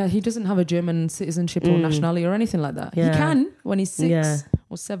 yeah, he doesn't have a German citizenship or nationality or anything like that. Yeah. He can when he's 6 Yeah.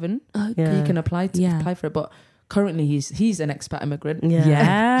 or 7. Yeah. He can apply for it. But currently he's an expat immigrant. Yeah.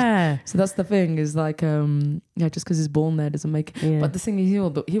 yeah. So that's the thing is like, just because he's born there doesn't make. Yeah. But the thing is,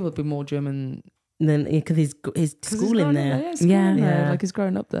 he will be more German. Then because he's 'cause he's schooling grown there. up there. Yeah, Yeah. like he's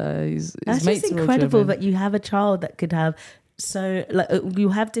growing up there. His That's mates just are all incredible German. that you have a child that could have you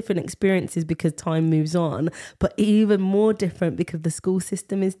have different experiences because time moves on, but even more different because the school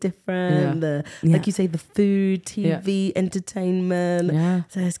system is different. Yeah. Like you say, the food, TV, entertainment. Yeah.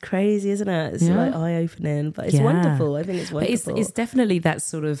 So it's crazy, isn't it? It's Yeah. like eye-opening, but it's Yeah. wonderful. I think it's But wonderful. it's definitely that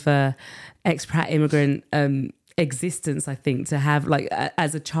sort of expat immigrant existence, I think, to have like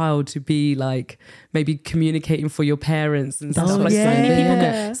as a child to be like maybe communicating for your parents and stuff. Oh, Like so many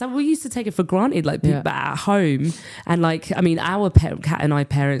yeah. people so we used to take it for granted, like people at home, and like I mean our Kat and I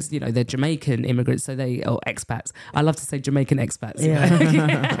parents, you know, they're Jamaican immigrants, so they are expats. I love to say Jamaican expats, you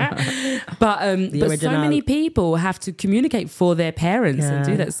know? but so original. many people have to communicate for their parents and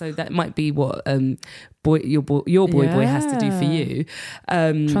do Yeah. that, so that might be what your boy has to do for you.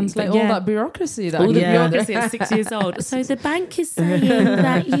 Translate but all that bureaucracy. That all the Yeah. bureaucracy of 6 years old. So the bank is saying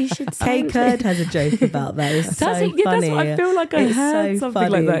that you should Kay sign. Kurd has a joke about that. It's so Does it? Yeah, funny. that's what I feel like. I It's heard so something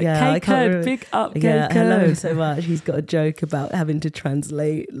funny. like that. Yeah, I Kay can't Kurd, remember- big up Kay Yeah, I love him Kurd. so much. He's got a joke about having to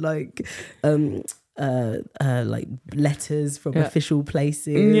translate like letters from official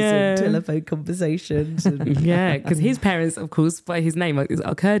places Yeah. and telephone conversations. And Yeah, because his parents, of course, by his name,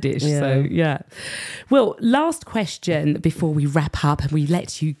 are Kurdish. Yeah. So, yeah. Well, last question before we wrap up and we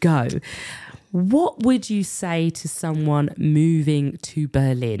let you go. What would you say to someone moving to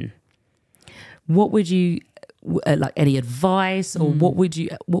Berlin? What would you like? Any advice, or what would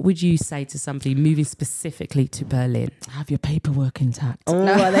you say to somebody moving specifically to Berlin? Have your paperwork intact. oh,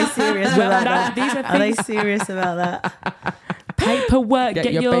 are they serious about that? These are Are they serious about that? Paperwork.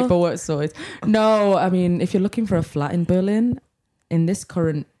 Get your paperwork sorted. No, I mean, if you're looking for a flat in Berlin, in this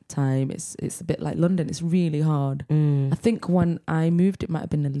current time, it's a bit like London. It's really hard. I think when I moved, it might have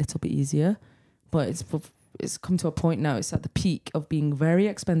been a little bit easier, but it's come to a point now. It's at the peak of being very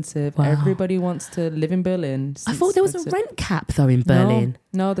expensive. Wow. Everybody wants to live in Berlin. I thought there was a rent cap though in Berlin.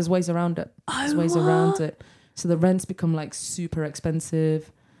 No, there's ways around it. There's ways around it. So the rents become like super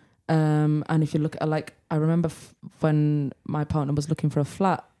expensive. And if you look at like, I remember when my partner was looking for a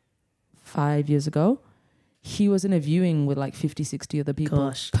flat 5 years ago, he was in a viewing with like 50, 60 other people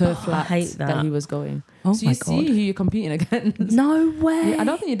Gosh, per I flat hate that. he was going. Oh so my you see who you're competing against. No way. Yeah, I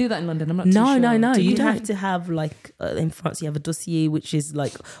don't think you do that in London. I'm not No, too sure. no. Do you You have don't- to have like in France? You have a dossier, which is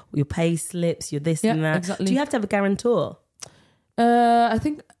like your pay slips, your this Yeah, and that. exactly. Do you have to have a guarantor? I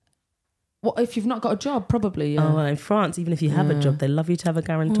think, well, if you've not got a job, probably. Yeah. Oh, well, in France, even if you have a job, they love you to have a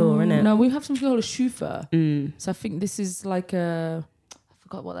guarantor, innit? No, we have something called a chauffeur. Mm. So I think this is like I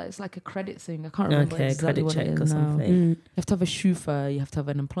forgot what that is, like a credit thing. I can't remember Okay, exactly credit what it check is or now. something. Mm. You have to have a chauffeur, you have to have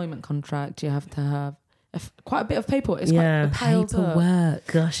an employment contract, you have to have quite a bit of paperwork. It's Yeah. quite piled up. Paperwork.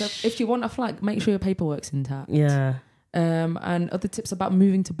 Gosh. So if you want a flat, make sure your paperwork's intact. Yeah. And other tips about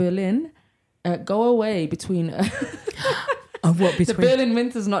moving to Berlin, go away between... Oh, what the between? Berlin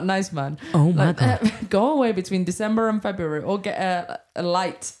winter's not nice, man. Oh my Like, god. go away between December and February or get a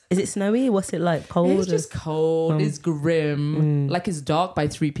light. Is it snowy? What's it like? Cold? It's just cold. It's grim. Like it's dark by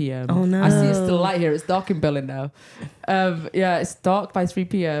 3 p.m. Oh, no. I see it's still light here. It's dark in Berlin now. Yeah, it's dark by 3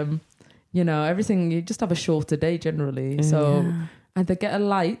 p.m. You know, everything, you just have a shorter day generally. So either get a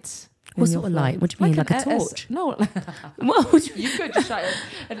light. What in sort your of flat. light? What do you mean, like a torch? No, What would you? you could just shine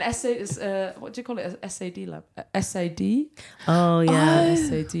an SAD. What do you call it? A SAD lamp. SAD. Oh, yeah.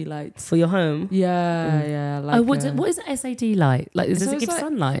 SAD lights. For your home? Yeah, yeah. Like, Oh, what is an SAD light? Like, does So it it's give like-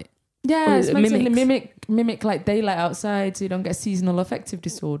 sunlight? Yeah, Or it's it meant to mimics? mimic like daylight outside, so you don't get seasonal affective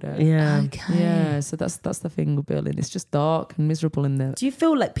disorder. Yeah. Okay. Yeah, so that's the thing with Berlin. It's just dark and miserable in there. Do you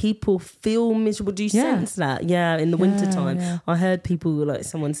feel like people feel miserable? Do you Yeah. sense that? Yeah, in the winter time. yeah. I heard people, like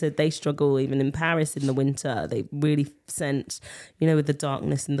someone said they struggle even in Paris in the winter. They really sense, you know, with the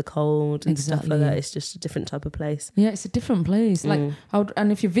darkness and the cold and stuff like Exactly. that. It's just a different type of place. Yeah, it's a different place. Like,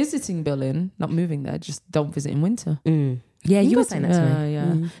 and if you're visiting Berlin, not moving there, just don't visit in winter. Yeah, you can were go saying to- that to yeah, me.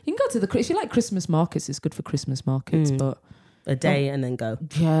 yeah. You can go to if you like Christmas markets, it's good for Christmas markets. But A day and then go.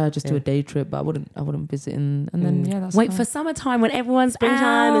 yeah, just do a day trip. But I wouldn't visit and then that's Wait fine. for summertime when everyone's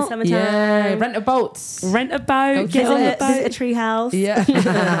Springtime and out. summertime. Yeah, rent a boat. Rent a boat, Go get on the visit- Visit a boat. tree house. Yeah.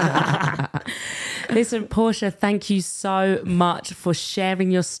 Listen, Portia, thank you so much for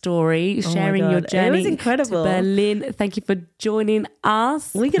sharing your story, my sharing your God. It journey was incredible. to Berlin. Thank you for joining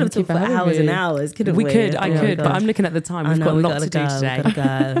us. We could have Thank you talked for for having hours and me. hours. Couldn't We we? could, I Oh my could, but God. I'm looking at the time. I We've know, got we lots to gotta do go, today. We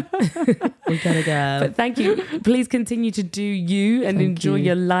gotta go. We gotta go. But thank you. Please continue to do you and enjoy you.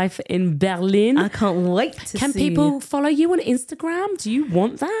 your life in Berlin. I can't wait to Can see. people follow you on Instagram? Do you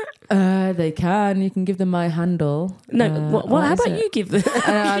want that? They can. You can give them my handle. No. How is about it? you give them?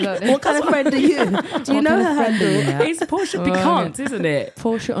 I don't know. What kind of friend are you? Do you know kind her of friend are you handle? now? It's Portia Oh, Picant, isn't it?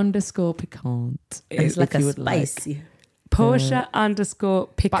 Portia_Picant. It's like if a you would like. spicy. Portia _ But I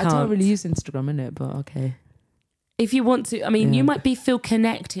don't Picant. really use Instagram, innit? But okay. If you want to, I mean, you might feel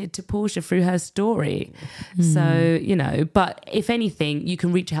connected to Portia through her story. So, you know, but if anything, you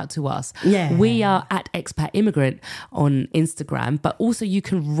can reach out to us. Yeah. We are at Expat Immigrant on Instagram, but also you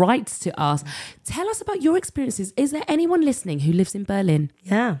can write to us. Tell us about your experiences. Is there anyone listening who lives in Berlin?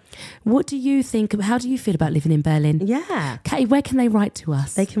 Yeah. What do you think? How do you feel about living in Berlin? Yeah. Katie, where can they write to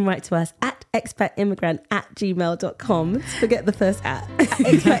us? They can write to us at expatimmigrant@gmail.com. Forget the first at.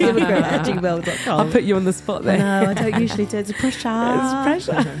 expatimmigrant@gmail.com. I'll put you on the spot there. No, I don't usually do it. It's pressure. It's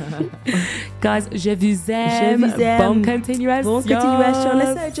pressure. Guys, je vous aime. Je vous aime. Bonne continuation. Bon continuation.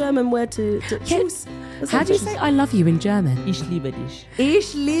 Let's say a German word to choose. How do you say I love you in German? Ich liebe dich.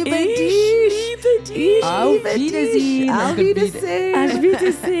 Ich liebe dich. Auf Wiedersehen. Auf Wiedersehen. Auf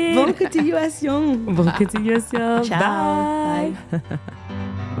Wiedersehen. Bon continuation. Bon continuation. Ciao. Bye. Bye.